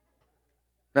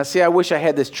 Now, see, I wish I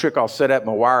had this trick all set up,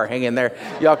 my wire hanging there.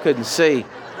 Y'all couldn't see,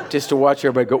 just to watch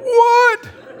everybody go, what?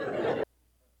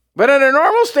 But under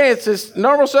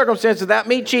normal circumstances, without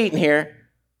me cheating here,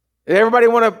 everybody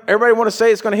want to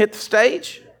say it's going to hit the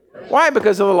stage? Why?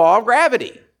 Because of the law of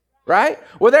gravity, right?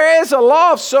 Well, there is a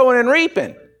law of sowing and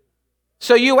reaping.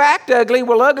 So you act ugly,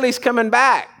 well, ugly's coming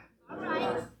back.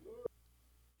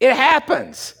 It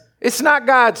happens. It's not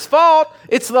God's fault.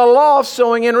 It's the law of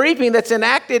sowing and reaping that's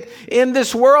enacted in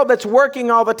this world that's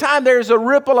working all the time. There's a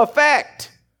ripple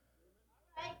effect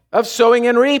of sowing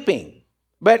and reaping.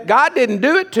 But God didn't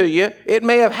do it to you. It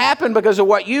may have happened because of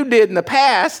what you did in the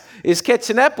past is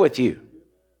catching up with you.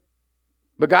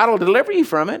 But God will deliver you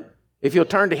from it if you'll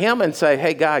turn to Him and say,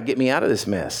 hey, God, get me out of this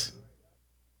mess.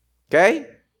 Okay?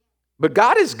 But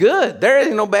God is good. There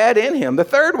ain't no bad in Him. The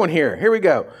third one here we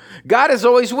go. God is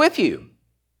always with you.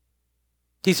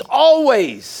 He's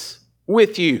always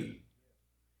with you.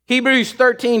 Hebrews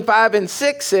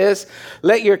 13:5-6 says,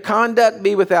 let your conduct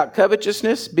be without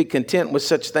covetousness. Be content with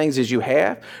such things as you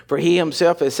have. For He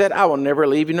Himself has said, I will never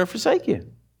leave you nor forsake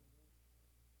you.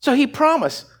 So He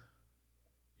promised,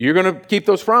 you're going to keep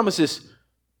those promises.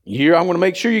 I'm going to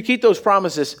make sure you keep those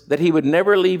promises that He would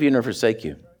never leave you nor forsake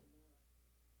you.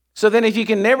 So then if you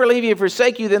can never leave you or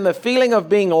forsake you, then the feeling of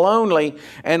being lonely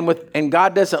and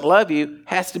God doesn't love you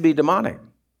has to be demonic.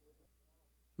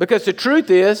 Because the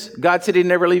truth is, God said He'd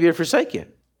never leave you or forsake you.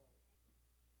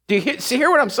 Do you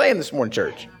hear what I'm saying this morning,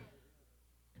 church?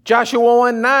 Joshua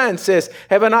 1:9 says,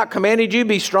 have I not commanded you,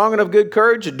 be strong and of good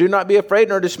courage, and do not be afraid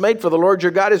nor dismayed, for the Lord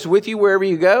your God is with you wherever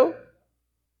you go.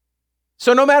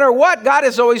 So no matter what, God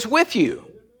is always with you.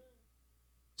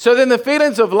 So then the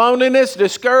feelings of loneliness,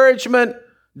 discouragement,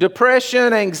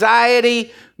 depression,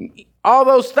 anxiety, all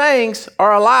those things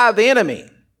are a lie of the enemy.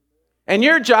 And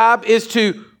your job is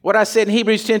to, what I said in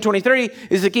Hebrews 10:23,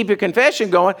 is to keep your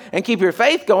confession going and keep your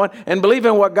faith going and believe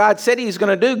in what God said He's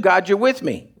going to do. God, you're with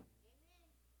me.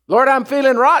 Lord, I'm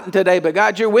feeling rotten today, but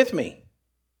God, you're with me.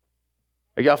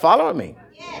 Are y'all following me?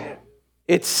 Yeah.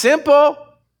 It's simple,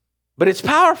 but it's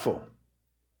powerful.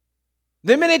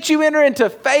 The minute you enter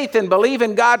into faith and believe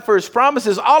in God for His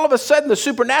promises, all of a sudden the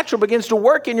supernatural begins to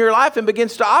work in your life and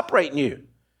begins to operate in you.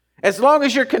 As long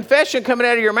as your confession coming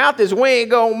out of your mouth is, we ain't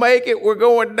going to make it, we're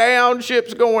going down,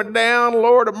 ship's going down,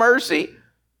 Lord of mercy.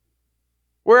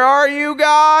 Where are you,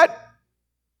 God?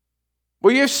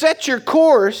 Well, you've set your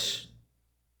course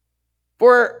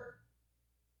for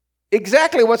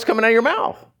exactly what's coming out of your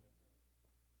mouth.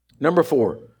 Number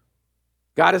 4,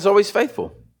 God is always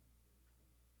faithful.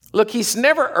 Look, He's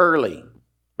never early,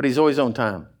 but He's always on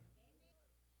time.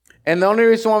 And the only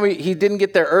reason why He didn't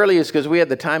get there early is because we had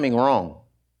the timing wrong.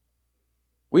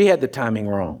 We had the timing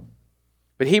wrong.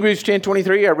 But Hebrews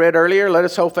 10:23, I read earlier, let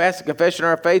us hold fast the confession of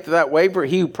our faith without wavering.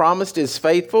 He who promised is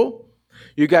faithful.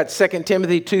 You got 2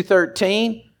 Timothy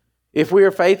 2:13. If we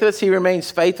are faithless, He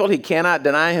remains faithful. He cannot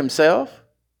deny Himself.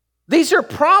 These are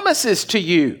promises to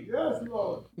you. Yes,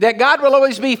 Lord. That God will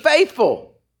always be faithful.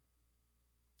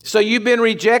 So you've been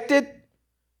rejected.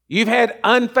 You've had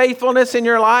unfaithfulness in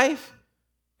your life.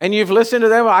 And you've listened to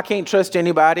them. Well, I can't trust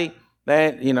anybody.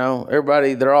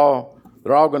 Everybody, they're all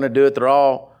going to do it. They're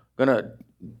all going to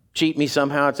cheat me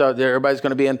somehow. It's out there. Everybody's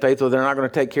going to be unfaithful. They're not going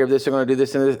to take care of this. They're going to do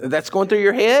this and this. That's going through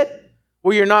your head.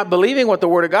 Well, you're not believing what the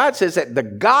Word of God says, that the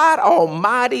God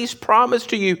Almighty's promise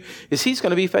to you is He's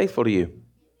going to be faithful to you.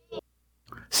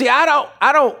 See, I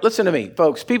don't, listen to me,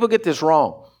 folks. People get this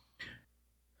wrong.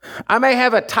 I may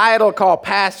have a title called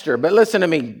pastor, but listen to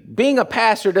me. Being a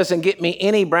pastor doesn't get me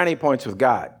any brownie points with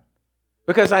God.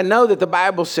 Because I know that the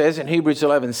Bible says in Hebrews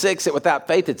 11:6 that without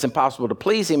faith it's impossible to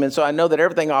please Him. And so I know that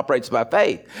everything operates by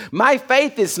faith. My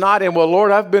faith is not in, well,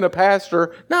 Lord, I've been a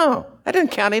pastor. No, that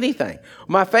doesn't count anything.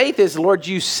 My faith is, Lord,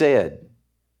 you said.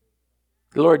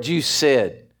 Lord, you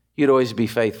said you'd always be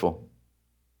faithful.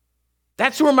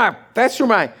 That's where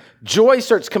my joy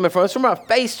starts coming from. That's where my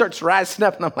faith starts rising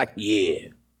up. And I'm like, yeah,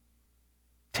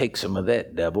 take some of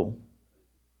that, devil.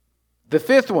 The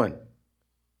 5th one.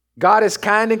 God is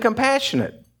kind and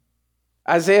compassionate.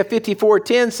 Isaiah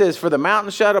 54:10 says, for the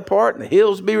mountains shall depart and the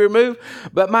hills be removed,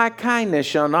 but my kindness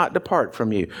shall not depart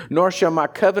from you, nor shall my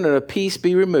covenant of peace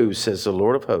be removed, says the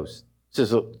Lord of hosts,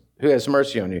 says who has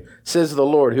mercy on you, says the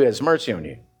Lord who has mercy on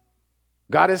you.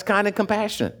 God is kind and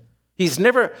compassionate. He's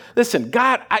never, listen,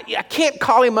 God, I can't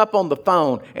call Him up on the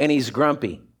phone and He's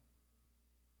grumpy.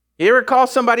 You ever call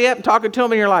somebody up and talking to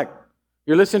them and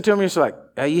you're listening to them and you're just like,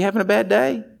 are you having a bad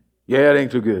day? Yeah, it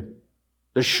ain't too good.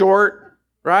 The short,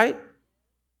 right?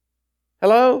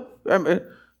 Hello?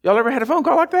 Y'all ever had a phone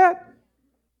call like that?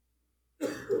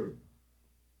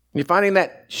 You're finding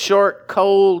that short,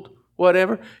 cold,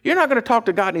 whatever. You're not going to talk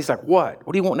to God and he's like, what?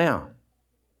 What do you want now?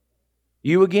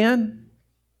 You again?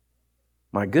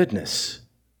 My goodness.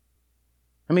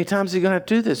 How many times are you going to have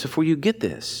to do this before you get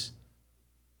this?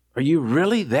 Are you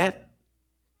really that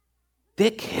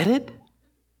thick-headed?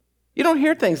 You don't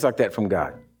hear things like that from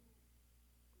God.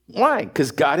 Why?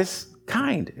 Because God is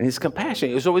kind and he's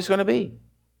compassionate. He's always going to be.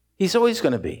 He's always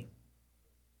going to be.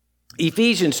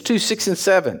 Ephesians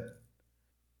 2:6-7.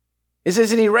 It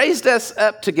says, and he raised us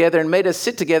up together and made us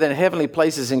sit together in heavenly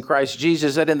places in Christ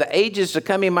Jesus, that in the ages to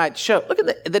come he might show. Look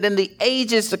at that in the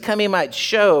ages to come he might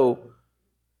show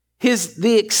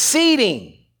the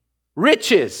exceeding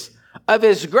riches of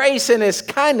his grace and his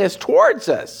kindness towards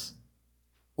us.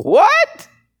 What?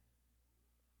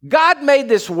 God made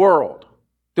this world.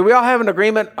 Do we all have an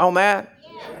agreement on that?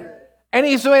 Yes. And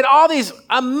he's made all these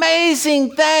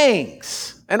amazing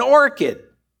things. An orchid,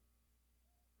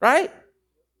 right?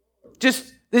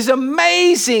 Just these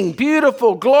amazing,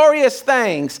 beautiful, glorious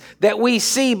things that we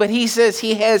see. But he says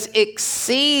he has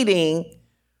exceeding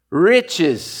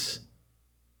riches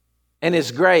and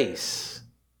his grace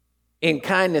in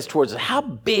kindness towards us. How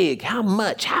big, how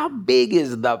much, how big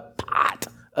is the pot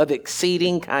of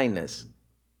exceeding kindness?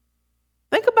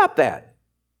 Think about that.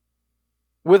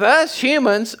 With us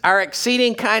humans, our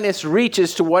exceeding kindness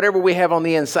reaches to whatever we have on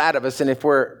the inside of us. And if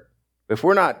we're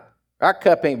not, our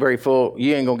cup ain't very full,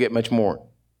 you ain't going to get much more.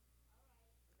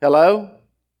 Hello?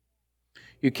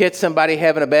 You catch somebody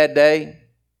having a bad day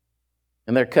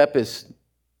and their cup is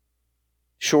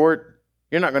short,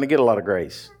 you're not going to get a lot of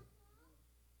grace.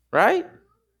 Right?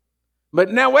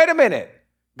 But now wait a minute.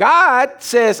 God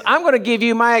says, I'm going to give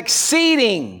you my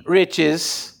exceeding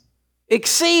riches.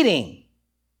 Exceeding.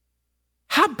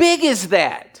 How big is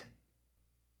that?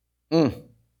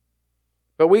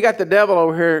 But we got the devil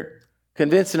over here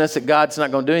convincing us that God's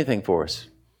not going to do anything for us.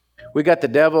 We got the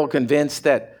devil convinced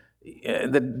that,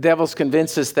 the devil's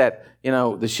convinced us that,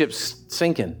 the ship's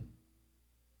sinking.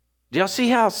 Do y'all see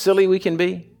how silly we can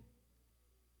be?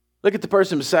 Look at the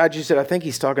person beside you and said, I think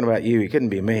he's talking about you. It couldn't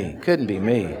be me. Couldn't be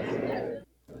me.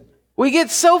 We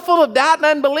get so full of doubt and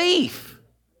unbelief.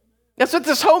 That's what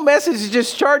this whole message is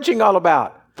just charging all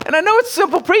about. And I know it's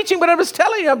simple preaching, but I'm just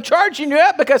telling you, I'm charging you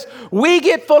up because we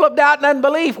get full of doubt and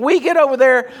unbelief. We get over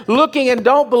there looking and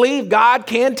don't believe God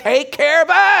can take care of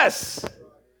us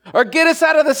or get us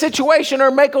out of the situation or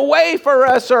make a way for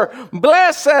us or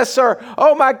bless us or,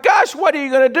 oh my gosh, what are you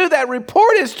going to do? That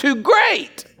report is too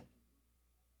great.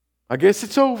 I guess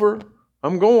it's over.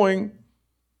 I'm going.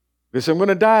 Guess I'm going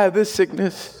to die of this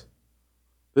sickness.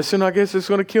 Listen, I guess it's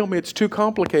going to kill me. It's too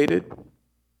complicated.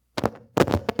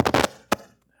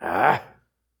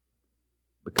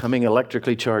 Becoming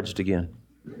electrically charged again.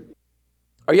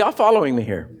 Are y'all following me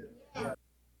here?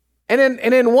 And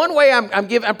in one way,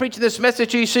 I'm preaching this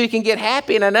message to you so you can get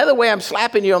happy. And another way, I'm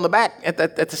slapping you on the back at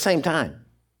the same time.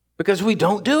 Because we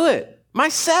don't do it.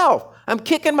 Myself. I'm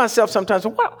kicking myself sometimes.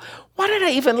 Why did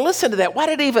I even listen to that? Why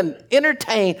did I even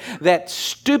entertain that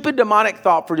stupid demonic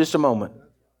thought for just a moment?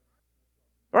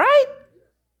 Right?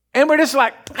 And we're just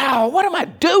like, oh, what am I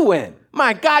doing?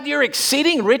 My God, your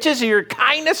exceeding riches and your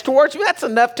kindness towards me, that's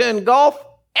enough to engulf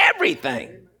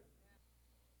everything.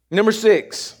 Number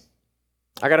 6.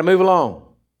 I got to move along.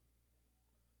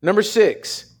 Number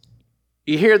 6.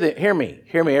 You hear me,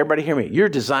 everybody hear me. You're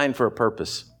designed for a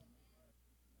purpose.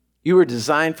 You were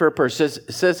designed for a purpose.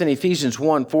 It says in Ephesians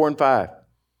 1:4-5.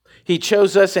 He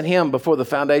chose us in him before the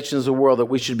foundations of the world that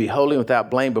we should be holy and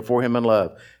without blame before him in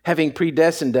love, having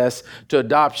predestined us to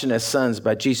adoption as sons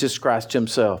by Jesus Christ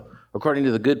himself, according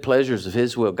to the good pleasures of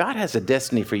his will. God has a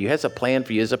destiny for you, has a plan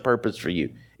for you, has a purpose for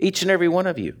you, each and every one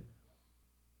of you.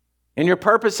 And your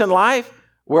purpose in life,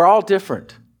 we're all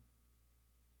different.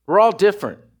 We're all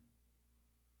different.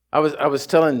 I was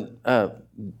telling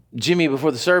Jimmy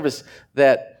before the service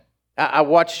that I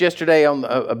watched yesterday on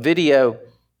a video,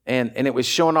 and it was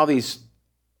showing all these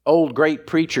old great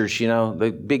preachers,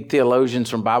 the big theologians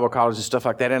from Bible college and stuff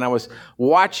like that. And I was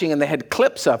watching, and they had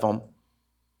clips of them,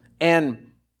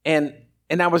 and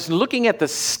I was looking at the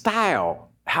style,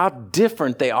 how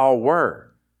different they all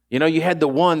were. You had the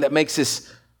one that makes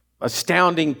this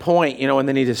astounding point, and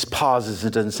then he just pauses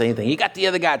and doesn't say anything. You got the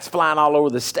other guy that's flying all over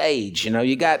the stage,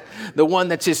 You got the one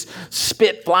that's just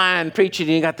spit flying, preaching,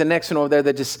 and you got the next one over there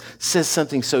that just says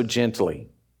something so gently.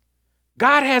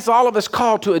 God has all of us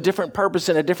called to a different purpose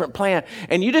and a different plan,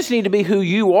 and you just need to be who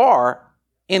you are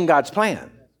in God's plan.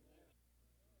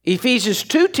 Ephesians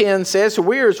 2:10 says,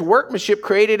 we are his workmanship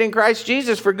created in Christ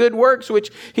Jesus for good works, which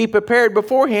he prepared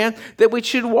beforehand that we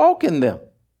should walk in them.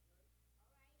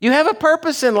 You have a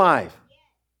purpose in life.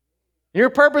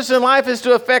 Your purpose in life is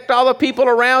to affect all the people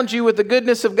around you with the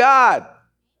goodness of God.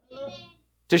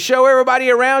 to show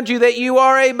everybody around you that you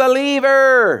are a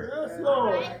believer. Yes,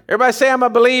 Lord. Everybody say, I'm a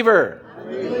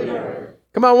believer.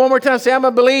 Come on, one more time. Say, I'm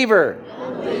a believer.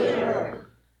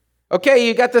 Okay,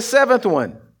 you got the seventh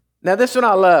one. Now, this one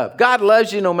I love. God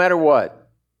loves you no matter what.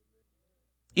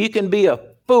 You can be a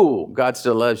fool. God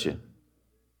still loves you.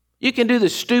 You can do the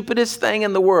stupidest thing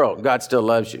in the world. God still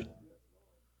loves you.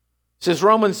 It says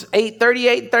Romans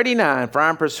 8:38 and 39, for I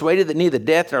am persuaded that neither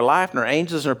death nor life, nor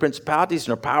angels, nor principalities,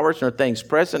 nor powers, nor things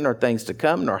present, nor things to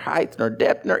come, nor height, nor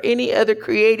depth, nor any other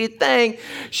created thing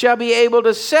shall be able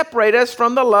to separate us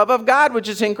from the love of God, which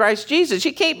is in Christ Jesus.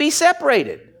 You can't be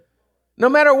separated. No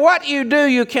matter what you do,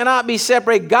 you cannot be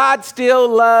separated. God still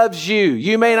loves you.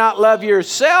 You may not love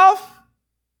yourself.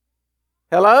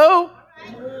 Hello?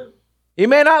 You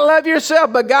may not love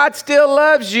yourself, but God still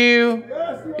loves you.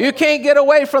 You can't get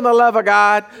away from the love of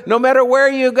God. No matter where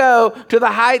you go, to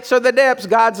the heights or the depths,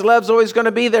 God's love's always going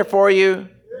to be there for you.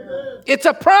 It's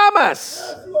a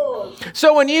promise.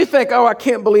 So when you think, oh, I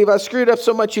can't believe I screwed up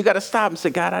so much, you got to stop and say,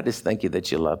 God, I just thank you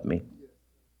that you love me.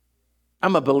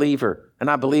 I'm a believer, and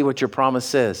I believe what your promise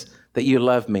says, that you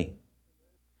love me.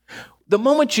 The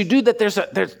moment you do that,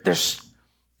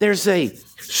 there's a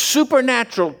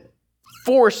supernatural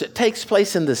force that takes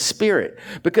place in the spirit,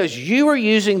 because you are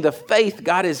using the faith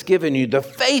God has given you. The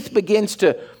faith begins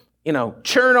to,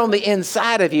 churn on the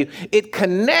inside of you. It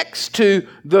connects to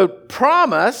the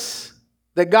promise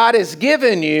that God has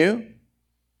given you.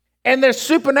 And there's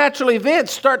supernatural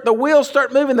events the wheels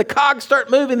start moving, the cogs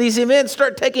start moving, these events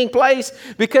start taking place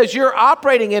because you're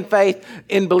operating in faith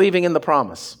in believing in the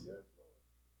promise.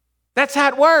 That's how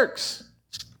it works.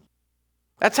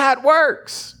 That's how it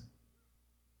works.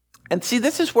 And see,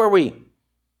 this is where let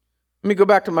me go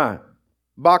back to my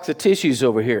box of tissues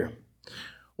over here.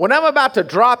 When I'm about to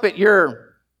drop it,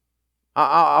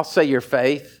 I'll say your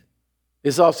faith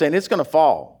is all saying it's going to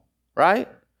fall, right?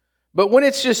 But when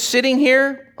it's just sitting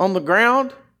here on the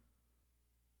ground,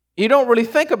 you don't really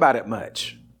think about it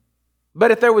much.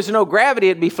 But if there was no gravity,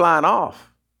 it'd be flying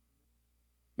off.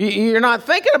 You're not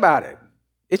thinking about it.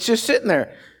 It's just sitting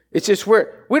there. It's just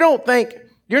where we don't think.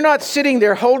 You're not sitting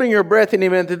there holding your breath in the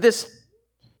event that this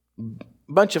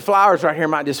bunch of flowers right here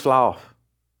might just fly off.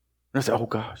 And I say, oh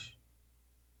gosh,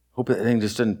 hope that thing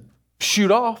just doesn't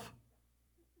shoot off.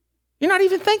 You're not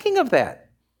even thinking of that.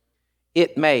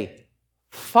 It may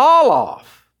fall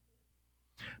off,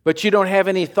 but you don't have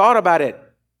any thought about it.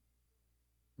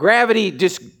 Gravity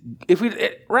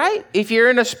if you're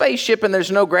in a spaceship and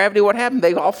there's no gravity, what happens?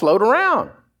 They all float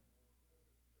around.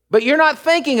 But you're not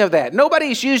thinking of that.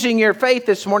 Nobody's using your faith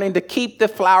this morning to keep the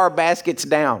flower baskets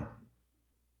down.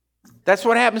 That's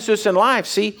what happens to us in life.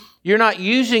 See, you're not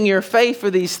using your faith for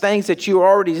these things that you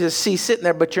already just see sitting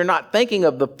there, but you're not thinking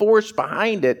of the force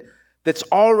behind it that's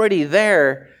already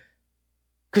there.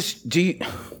 Because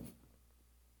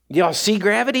y'all see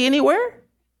gravity anywhere?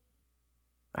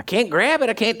 I can't grab it.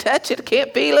 I can't touch it. I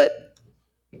can't feel it.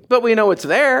 But we know it's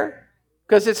there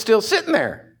because it's still sitting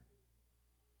there.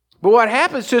 But what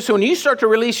happens to us when you start to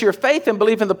release your faith and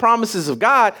believe in the promises of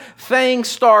God, things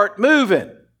start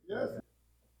moving. Yes.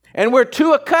 And we're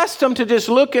too accustomed to just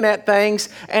looking at things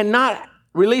and not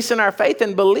releasing our faith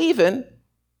and believing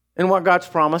in what God's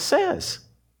promise says.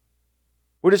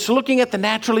 We're just looking at the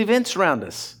natural events around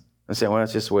us and saying, well,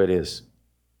 that's just the way it is.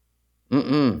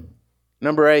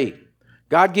 Number 8,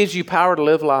 God gives you power to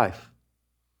live life.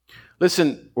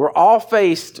 Listen, we're all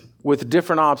faced with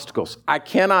different obstacles. I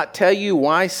cannot tell you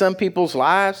why some people's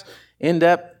lives end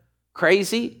up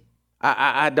crazy.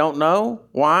 I don't know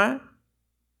why.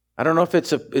 I don't know if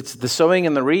it's the sowing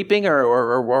and the reaping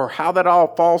or how that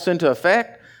all falls into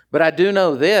effect. But I do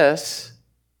know this.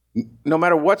 No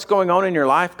matter what's going on in your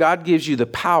life, God gives you the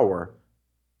power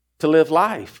to live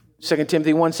life. 2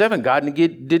 Timothy 1:7, God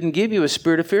didn't give you a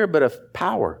spirit of fear, but of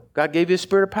power. God gave you a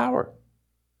spirit of power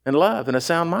and love and a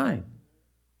sound mind.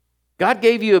 God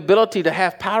gave you ability to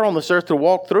have power on this earth to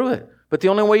walk through it. But the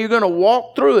only way you're going to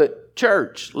walk through it,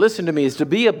 church, listen to me, is to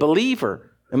be a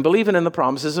believer and believing in the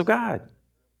promises of God.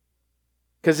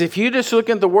 Because if you just look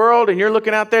at the world and you're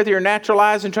looking out there with your natural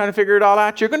eyes and trying to figure it all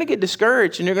out, you're going to get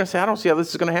discouraged and you're going to say, I don't see how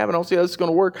this is going to happen. I don't see how this is going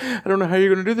to work. I don't know how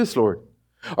you're going to do this, Lord.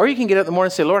 Or you can get up in the morning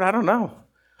and say, Lord, I don't know.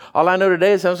 All I know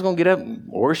today is I was going to get up and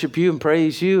worship you and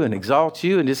praise you and exalt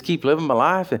you and just keep living my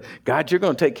life. And God, you're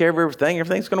going to take care of everything.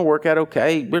 Everything's going to work out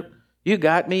okay. You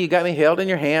got me. You got me held in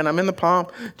your hand. I'm in the palm.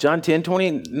 John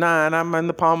 10:29, I'm in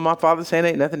the palm of my Father's hand.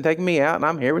 Ain't nothing taking me out. And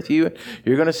I'm here with you. And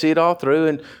you're going to see it all through.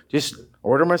 And just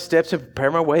order my steps and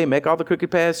prepare my way. Make all the crooked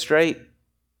paths straight.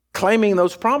 Claiming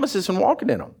those promises and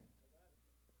walking in them.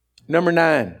 Number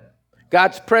 9,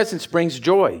 God's presence brings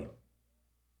joy.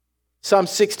 Psalm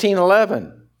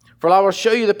 16:11. For I will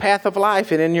show you the path of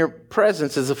life, and in your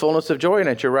presence is the fullness of joy, and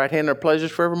at your right hand are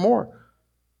pleasures forevermore.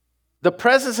 The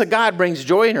presence of God brings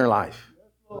joy in your life.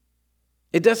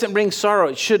 It doesn't bring sorrow.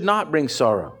 It should not bring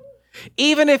sorrow.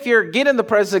 Even if you're getting the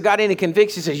presence of God and He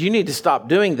convicts you, says you need to stop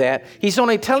doing that, He's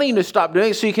only telling you to stop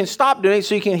doing it so you can stop doing it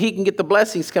so He can get the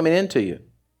blessings coming into you.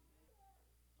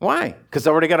 Why? Because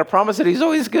I already got a promise that He's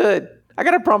always good. I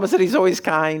got a promise that He's always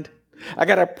kind. I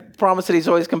got a promise that He's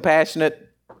always compassionate.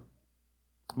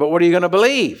 But what are you going to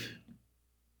believe?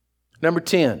 Number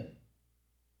 10,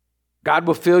 God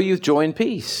will fill you with joy and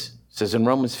peace. It says in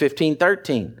Romans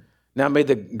 15:13. Now may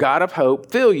the God of hope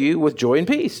fill you with joy and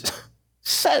peace.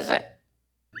 Says it.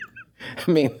 I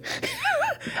mean,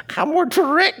 how more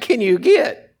direct can you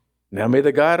get? Now may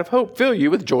the God of hope fill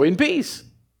you with joy and peace.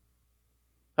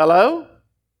 Hello?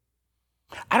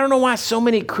 I don't know why so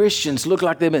many Christians look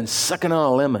like they've been sucking on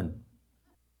a lemon.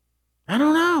 I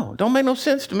don't know. Don't make no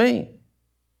sense to me.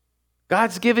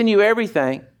 God's given you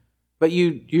everything, but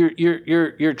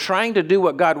you're trying to do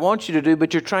what God wants you to do,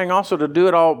 but you're trying also to do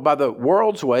it all by the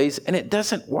world's ways, and it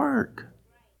doesn't work.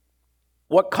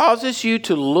 What causes you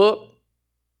to look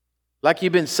like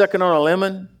you've been sucking on a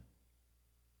lemon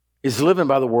is living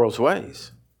by the world's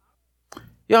ways.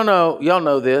 Y'all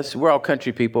know this. We're all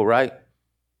country people, right?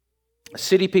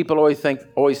 City people always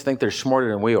think they're smarter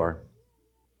than we are.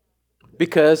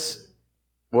 Because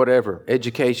whatever,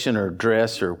 education or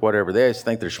dress or whatever, they always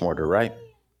think they're smarter, right?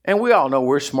 And we all know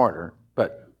we're smarter,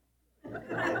 but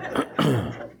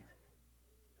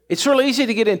it's really easy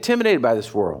to get intimidated by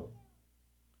this world.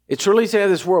 It's really easy to have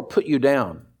this world put you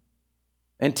down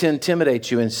and to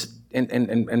intimidate you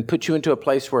and put you into a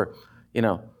place where,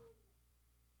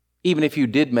 even if you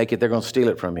did make it, they're going to steal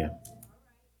it from you.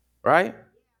 Right?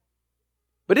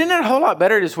 But isn't that a whole lot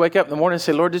better to just wake up in the morning and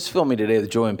say, Lord, just fill me today with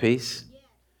joy and peace,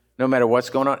 no matter what's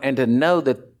going on, and to know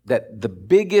that the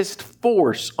biggest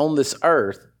force on this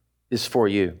earth is for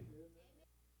you.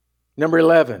 Number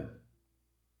 11,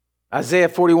 Isaiah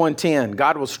 41:10,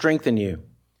 God will strengthen you.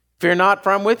 Fear not,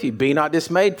 for I'm with you. Be not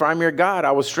dismayed, for I'm your God.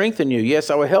 I will strengthen you.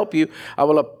 Yes, I will help you. I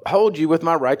will uphold you with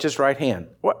my righteous right hand.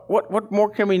 What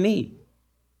more can we need?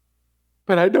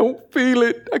 But I don't feel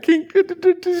it. I can't.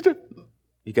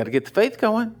 You got to get the faith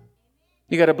going.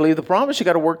 You got to believe the promise. You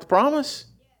got to work the promise.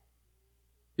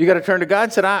 You got to turn to God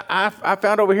and say, I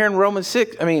found over here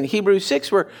in Hebrews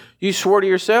 6, where you swore to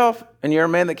yourself, and you're a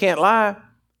man that can't lie,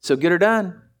 so get her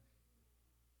done.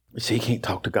 You see, you can't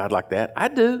talk to God like that. I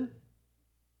do.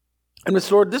 And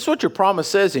it's, Lord, this is what your promise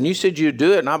says, and you said you'd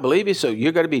do it, and I believe you, so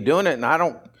you got to be doing it,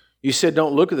 and you said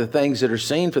don't look at the things that are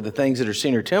seen, for the things that are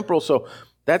seen are temporal, so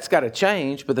that's got to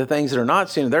change, but the things that are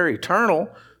not seen, they're eternal.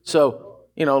 So,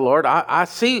 Lord,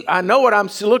 I know what I'm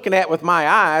looking at with my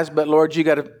eyes, but Lord, you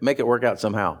got to make it work out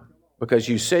somehow, because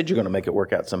you said you're going to make it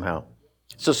work out somehow.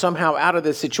 So somehow out of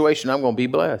this situation, I'm going to be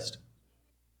blessed.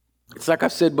 It's like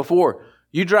I've said before,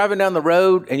 you driving down the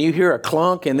road and you hear a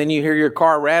clunk and then you hear your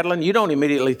car rattling, you don't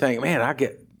immediately think, man, I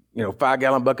get,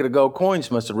 5-gallon bucket of gold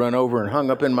coins must have run over and hung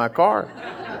up in my car.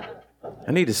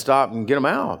 I need to stop and get them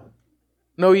out.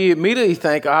 No, you immediately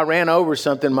think, I ran over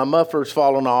something, my muffler's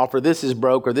fallen off, or this is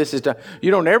broke, or this is done. You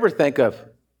don't ever think of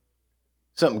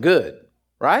something good,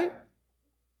 right?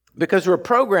 Because we're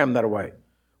programmed that way.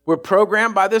 We're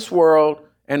programmed by this world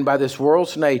and by this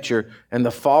world's nature and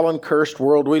the fallen, cursed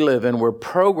world we live in. We're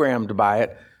programmed by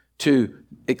it to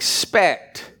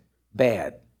expect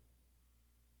bad.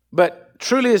 But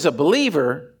truly as a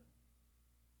believer,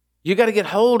 you got to get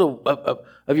hold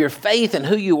of your faith and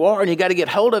who you are, and you got to get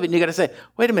hold of it, and you got to say,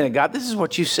 wait a minute, God, this is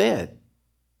what you said.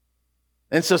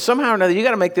 And so somehow or another, you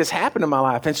got to make this happen in my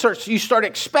life. And you start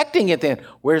expecting it then.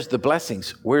 Where's the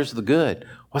blessings? Where's the good?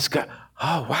 What's God?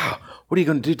 Oh, wow. What are you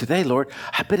going to do today, Lord?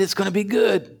 I bet it's going to be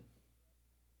good.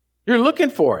 You're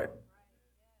looking for it.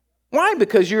 Why?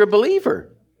 Because you're a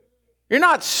believer. You're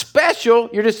not special.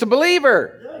 You're just a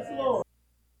believer. Yes,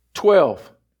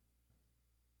 12.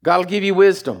 God will give you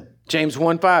wisdom. James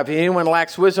 1:5. If anyone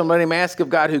lacks wisdom, let him ask of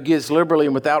God, who gives liberally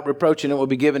and without reproach, and it will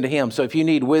be given to him. So if you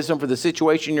need wisdom for the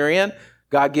situation you're in,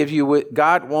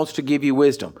 God wants to give you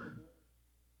wisdom.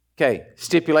 Okay,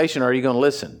 stipulation, are you going to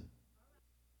listen?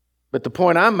 But the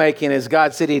point I'm making is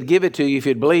God said he'd give it to you if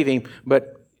you'd believe him,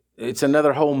 but it's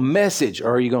another whole message.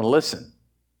 Or are you going to listen?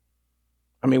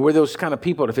 I mean, we're those kind of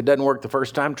people that if it doesn't work the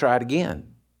first time, try it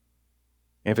again.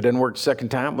 And if it doesn't work the second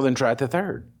time, well, then try it the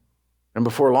third. And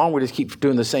before long, we just keep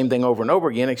doing the same thing over and over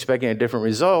again, expecting a different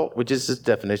result, which is the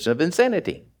definition of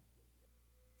insanity.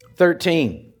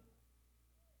 13.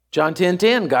 John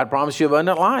 10:10, God promised you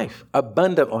abundant life.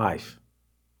 Abundant life.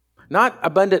 Not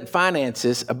abundant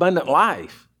finances, abundant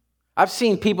life. I've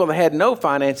seen people that had no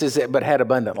finances but had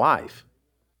abundant life.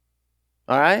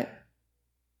 All right? It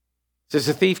says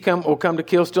the thief will come to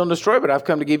kill, steal, and destroy, but I've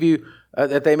come to give you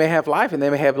that they may have life, and they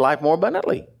may have life more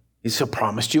abundantly. He's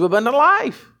promised you abundant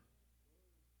life.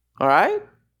 All right?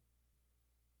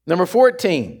 Number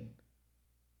 14.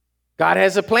 God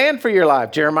has a plan for your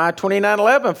life. Jeremiah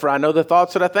 29:11, for I know the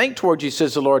thoughts that I think toward you,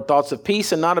 says the Lord, thoughts of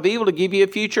peace and not of evil, to give you a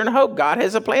future and hope. God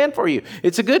has a plan for you.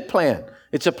 It's a good plan.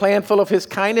 It's a plan full of his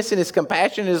kindness and his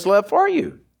compassion and his love for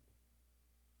you.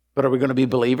 But are we going to be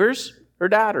believers or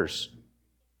doubters?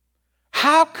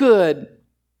 How could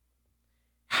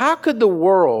the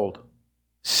world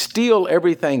steal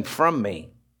everything from me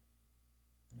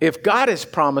if God has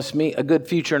promised me a good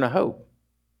future and a hope?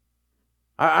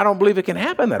 I don't believe it can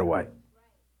happen that way.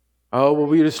 Oh, well,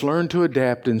 we just learn to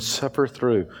adapt and suffer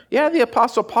through. Yeah, the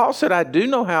Apostle Paul said, I do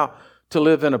know how to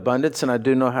live in abundance, and I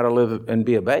do know how to live and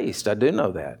be abased. I do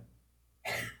know that.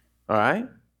 All right?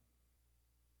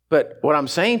 But what I'm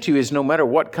saying to you is no matter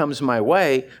what comes my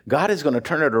way, God is going to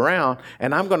turn it around,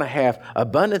 and I'm going to have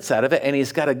abundance out of it, and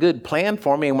he's got a good plan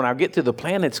for me, and when I get through the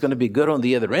plan, it's going to be good on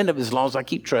the other end of it as long as I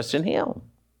keep trusting him.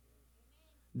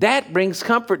 That brings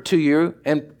comfort to you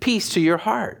and peace to your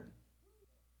heart.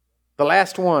 The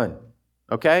last one,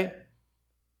 okay,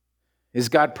 is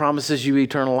God promises you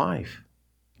eternal life.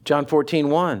 John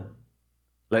 14:1.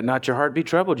 Let not your heart be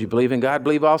troubled. You believe in God,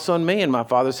 believe also in me. In my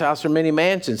Father's house are many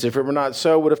mansions. If it were not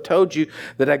so, I would have told you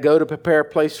that I go to prepare a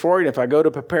place for you. And if I go to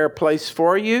prepare a place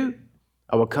for you,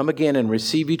 I will come again and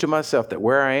receive you to myself, that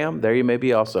where I am, there you may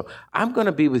be also. I'm going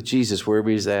to be with Jesus wherever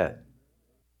he's at.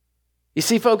 You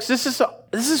see, folks, this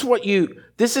is what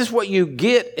you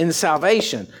get in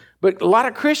salvation. But a lot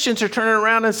of Christians are turning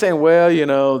around and saying,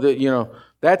 well,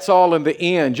 that's all in the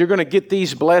end. You're going to get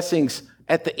these blessings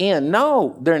at the end.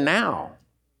 No, they're now.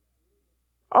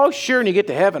 Oh, sure, and you get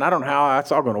to heaven. I don't know how that's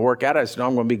all going to work out. I just know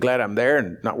I'm going to be glad I'm there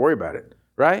and not worry about it,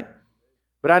 right?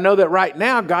 But I know that right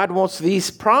now God wants these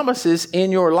promises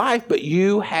in your life, but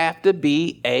you have to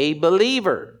be a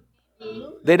believer.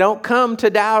 They don't come to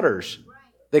doubters.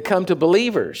 They come to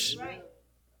believers.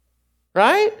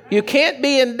 Right? You can't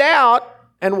be in doubt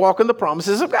and walk in the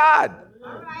promises of God.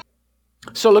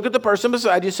 So look at the person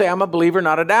beside you, say, I'm a believer,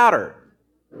 not a doubter.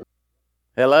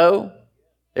 Hello?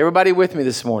 Everybody with me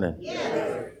this morning?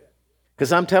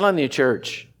 Because I'm telling you,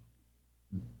 church,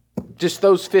 just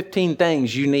those 15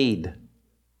 things you need.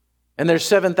 And there's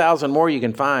 7,000 more you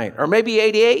can find. Or maybe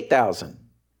 88,000.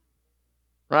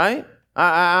 Right?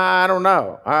 I don't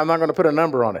know. I'm not going to put a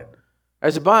number on it.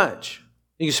 There's a bunch.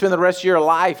 You can spend the rest of your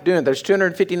life doing it. There's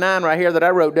 259 right here that I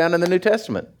wrote down in the New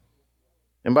Testament.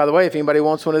 And by the way, if anybody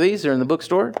wants one of these, they're in the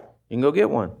bookstore. You can go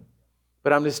get one.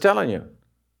 But I'm just telling you,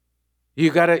 you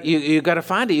gotta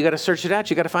find it. You gotta search it out.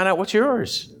 You gotta find out what's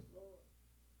yours.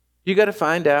 You gotta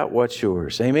find out what's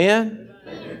yours. Amen?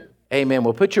 Amen.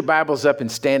 Well, put your Bibles up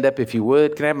and stand up if you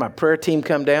would. Can I have my prayer team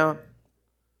come down?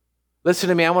 Listen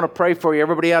to me. I want to pray for you.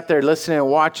 Everybody out there listening and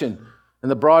watching in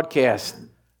the broadcast.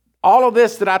 All of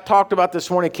this that I talked about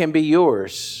this morning can be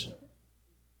yours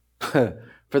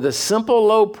for the simple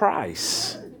low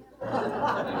price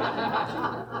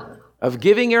of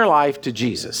giving your life to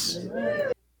Jesus.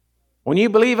 When you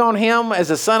believe on him as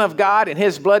the Son of God and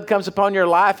his blood comes upon your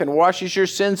life and washes your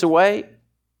sins away,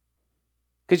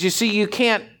 because you see,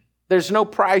 there's no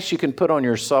price you can put on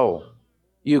your soul.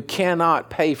 You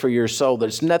cannot pay for your soul.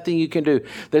 There's nothing you can do.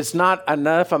 There's not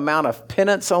enough amount of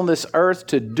penance on this earth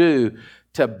to do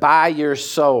to buy your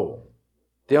soul.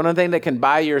 The only thing that can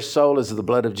buy your soul is the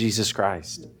blood of Jesus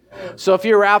Christ. So if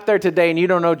you're out there today and you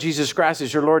don't know Jesus Christ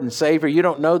as your Lord and Savior, you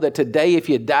don't know that today if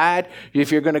you died,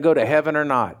 if you're going to go to heaven or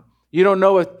not. You don't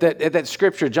know if that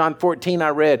scripture, John 14 I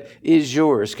read, is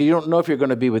yours, because you don't know if you're going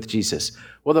to be with Jesus.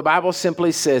 Well, the Bible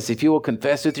simply says if you will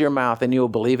confess with your mouth and you will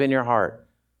believe in your heart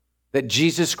that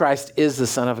Jesus Christ is the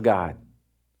Son of God,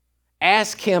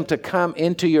 ask him to come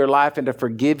into your life and to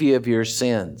forgive you of your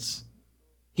sins.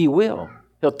 He will.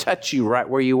 He'll touch you right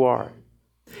where you are.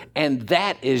 And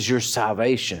that is your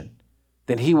salvation.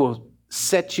 Then he will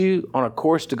set you on a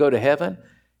course to go to heaven,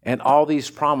 and all these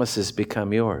promises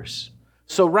become yours.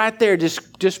 So right there,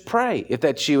 just pray if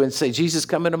that's you and say, Jesus,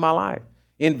 come into my life.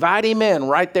 Invite him in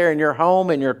right there in your home,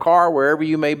 in your car, wherever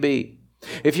you may be.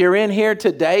 If you're in here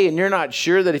today and you're not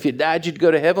sure that if you died, you'd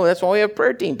go to heaven, that's why we have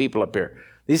prayer team people up here.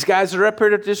 These guys are up here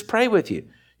to just pray with you.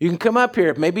 You can come up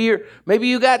here. Maybe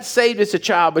you got saved as a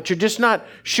child, but you're just not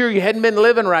sure. You hadn't been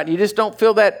living right. You just don't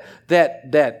feel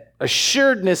that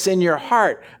assuredness in your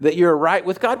heart that you're right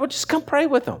with God. Well, just come pray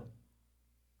with them.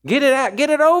 Get it out.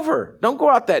 Get it over. Don't go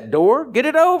out that door. Get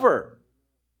it over.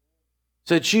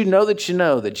 So that you know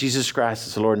that Jesus Christ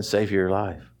is the Lord and Savior of your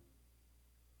life.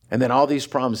 And then all these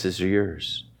promises are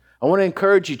yours. I want to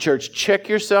encourage you, church, check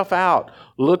yourself out.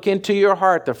 Look into your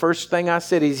heart. The first thing I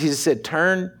said is, he said,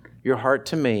 turn your heart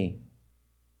to me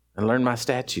and learn my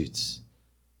statutes.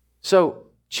 So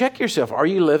check yourself. Are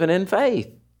you living in faith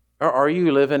or are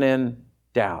you living in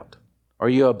doubt? Are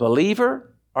you a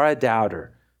believer or a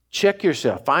doubter? Check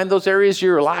yourself. Find those areas of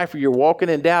your life where you're walking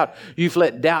in doubt. You've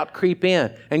let doubt creep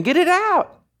in and get it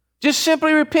out. Just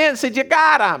simply repent and say,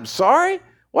 God, I'm sorry.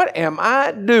 What am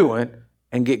I doing?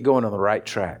 And get going on the right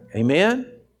track. Amen?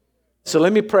 So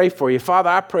let me pray for you. Father,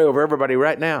 I pray over everybody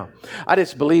right now. I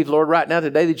just believe, Lord, right now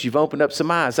today that you've opened up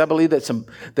some eyes. I believe that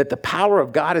the power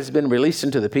of God has been released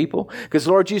into the people. Because,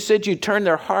 Lord, you said you turn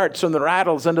their hearts from their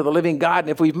idols unto the living God. And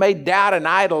if we've made doubt an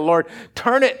idol, Lord,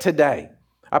 turn it today.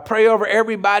 I pray over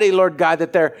everybody, Lord God,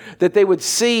 that they would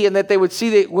see and that they would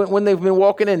see that when they've been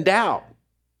walking in doubt.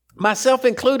 Myself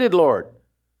included, Lord.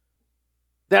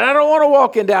 That I don't want to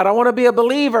walk in doubt. I want to be a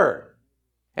believer.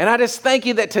 And I just thank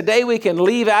you that today we can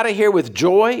leave out of here with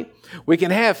joy. We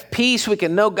can have peace. We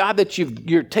can know, God, that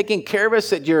you're taking care of us,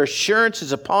 that your assurance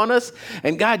is upon us.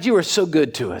 And God, you are so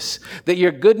good to us, that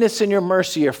your goodness and your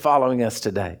mercy are following us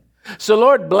today. So,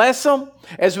 Lord, bless them.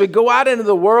 As we go out into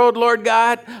the world, Lord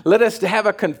God, let us have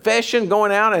a confession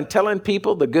going out and telling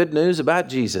people the good news about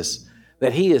Jesus,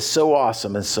 that he is so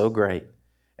awesome and so great.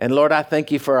 And Lord, I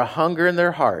thank you for a hunger in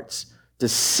their hearts to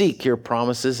seek your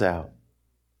promises out.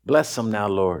 Bless them now,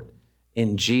 Lord,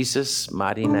 in Jesus'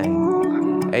 mighty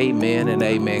name. Amen and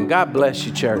amen. God bless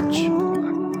you, church.